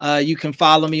 You can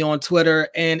follow me on Twitter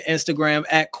and Instagram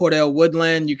at Cordell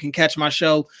Woodland. You can catch my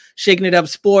show, Shaking It Up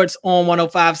Sports, on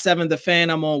 105.7 The Fan.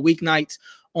 I'm on weeknights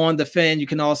on The Fan. You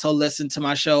can also listen to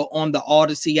my show on the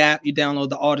Odyssey app. You download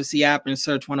the Odyssey app and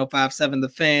search 105.7 The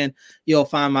Fan. You'll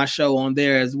find my show on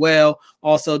there as well.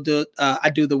 Also, I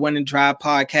do the Winning Drive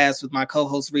podcast with my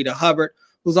co-host Rita Hubbard,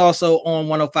 who's also on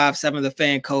 105.7 The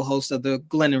Fan, co-host of the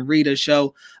Glenn and Rita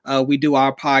show. We do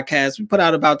our podcast. We put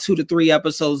out about 2 to 3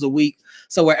 episodes a week.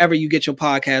 So wherever you get your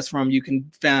podcast from, you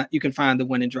can find the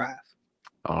Winning Drive.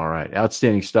 All right.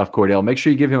 Outstanding stuff, Cordell. Make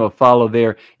sure you give him a follow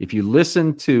there. If you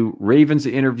listen to Ravens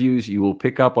interviews, you will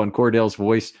pick up on Cordell's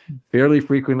voice fairly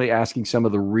frequently, asking some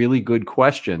of the really good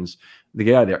questions to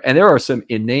get out there. And there are some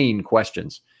inane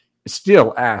questions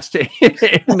still asked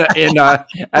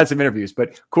at some interviews,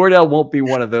 but Cordell won't be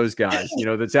one of those guys,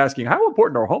 that's asking how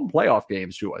important are home playoff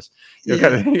games to us.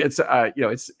 It's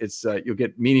you'll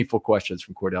get meaningful questions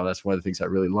from Cordell. That's one of the things I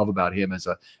really love about him as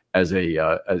a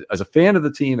fan of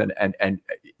the team and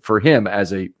for him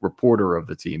as a reporter of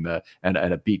the team and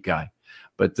a beat guy.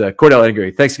 But Cordell,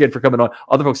 anyway, thanks again for coming on.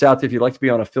 Other folks out there, if you'd like to be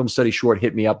on a Film Study Short,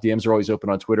 hit me up. DMs are always open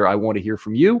on Twitter. I want to hear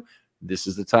from you. This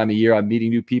is the time of year I'm meeting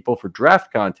new people for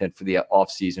draft content for the off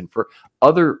season, for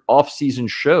other off-season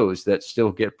shows that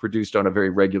still get produced on a very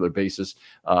regular basis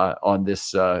on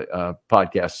this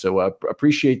podcast. So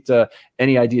appreciate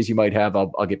any ideas you might have.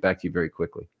 I'll get back to you very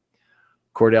quickly.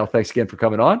 Cordell, thanks again for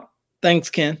coming on. Thanks,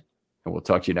 Ken. And we'll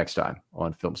talk to you next time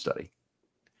on Film Study.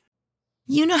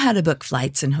 You know how to book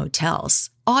flights and hotels.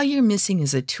 All you're missing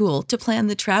is a tool to plan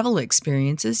the travel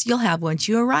experiences you'll have once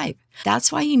you arrive.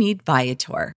 That's why you need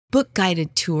Viator. Book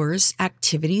guided tours,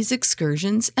 activities,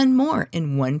 excursions, and more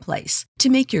in one place to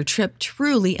make your trip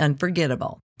truly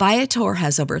unforgettable. Viator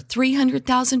has over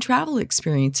 300,000 travel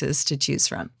experiences to choose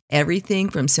from. Everything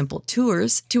from simple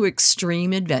tours to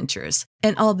extreme adventures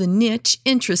and all the niche,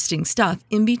 interesting stuff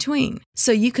in between.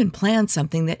 So you can plan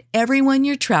something that everyone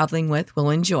you're traveling with will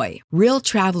enjoy. Real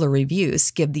traveler reviews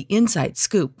give the inside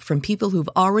scoop from people who've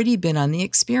already been on the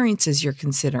experiences you're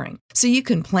considering. So you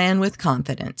can plan with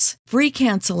confidence. Free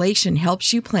cancellation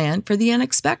helps you plan for the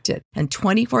unexpected. And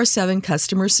 24/7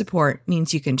 customer support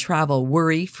means you can travel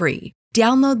worry-free.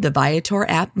 Download the Viator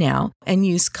app now and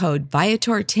use code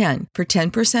Viator10 for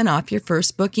 10% off your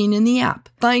first booking in the app.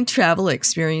 Find travel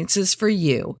experiences for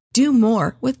you. Do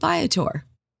more with Viator.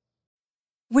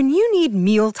 When you need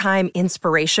mealtime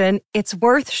inspiration, it's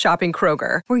worth shopping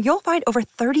Kroger, where you'll find over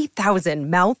 30,000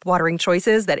 mouth-watering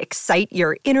choices that excite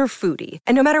your inner foodie.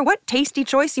 And no matter what tasty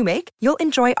choice you make, you'll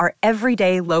enjoy our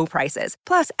everyday low prices,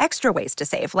 plus extra ways to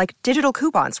save, like digital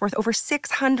coupons worth over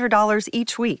 $600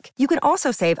 each week. You can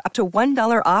also save up to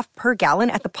 $1 off per gallon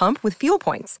at the pump with fuel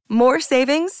points. More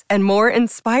savings and more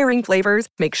inspiring flavors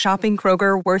make shopping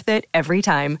Kroger worth it every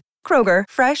time. Kroger,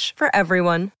 fresh for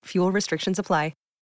everyone. Fuel restrictions apply.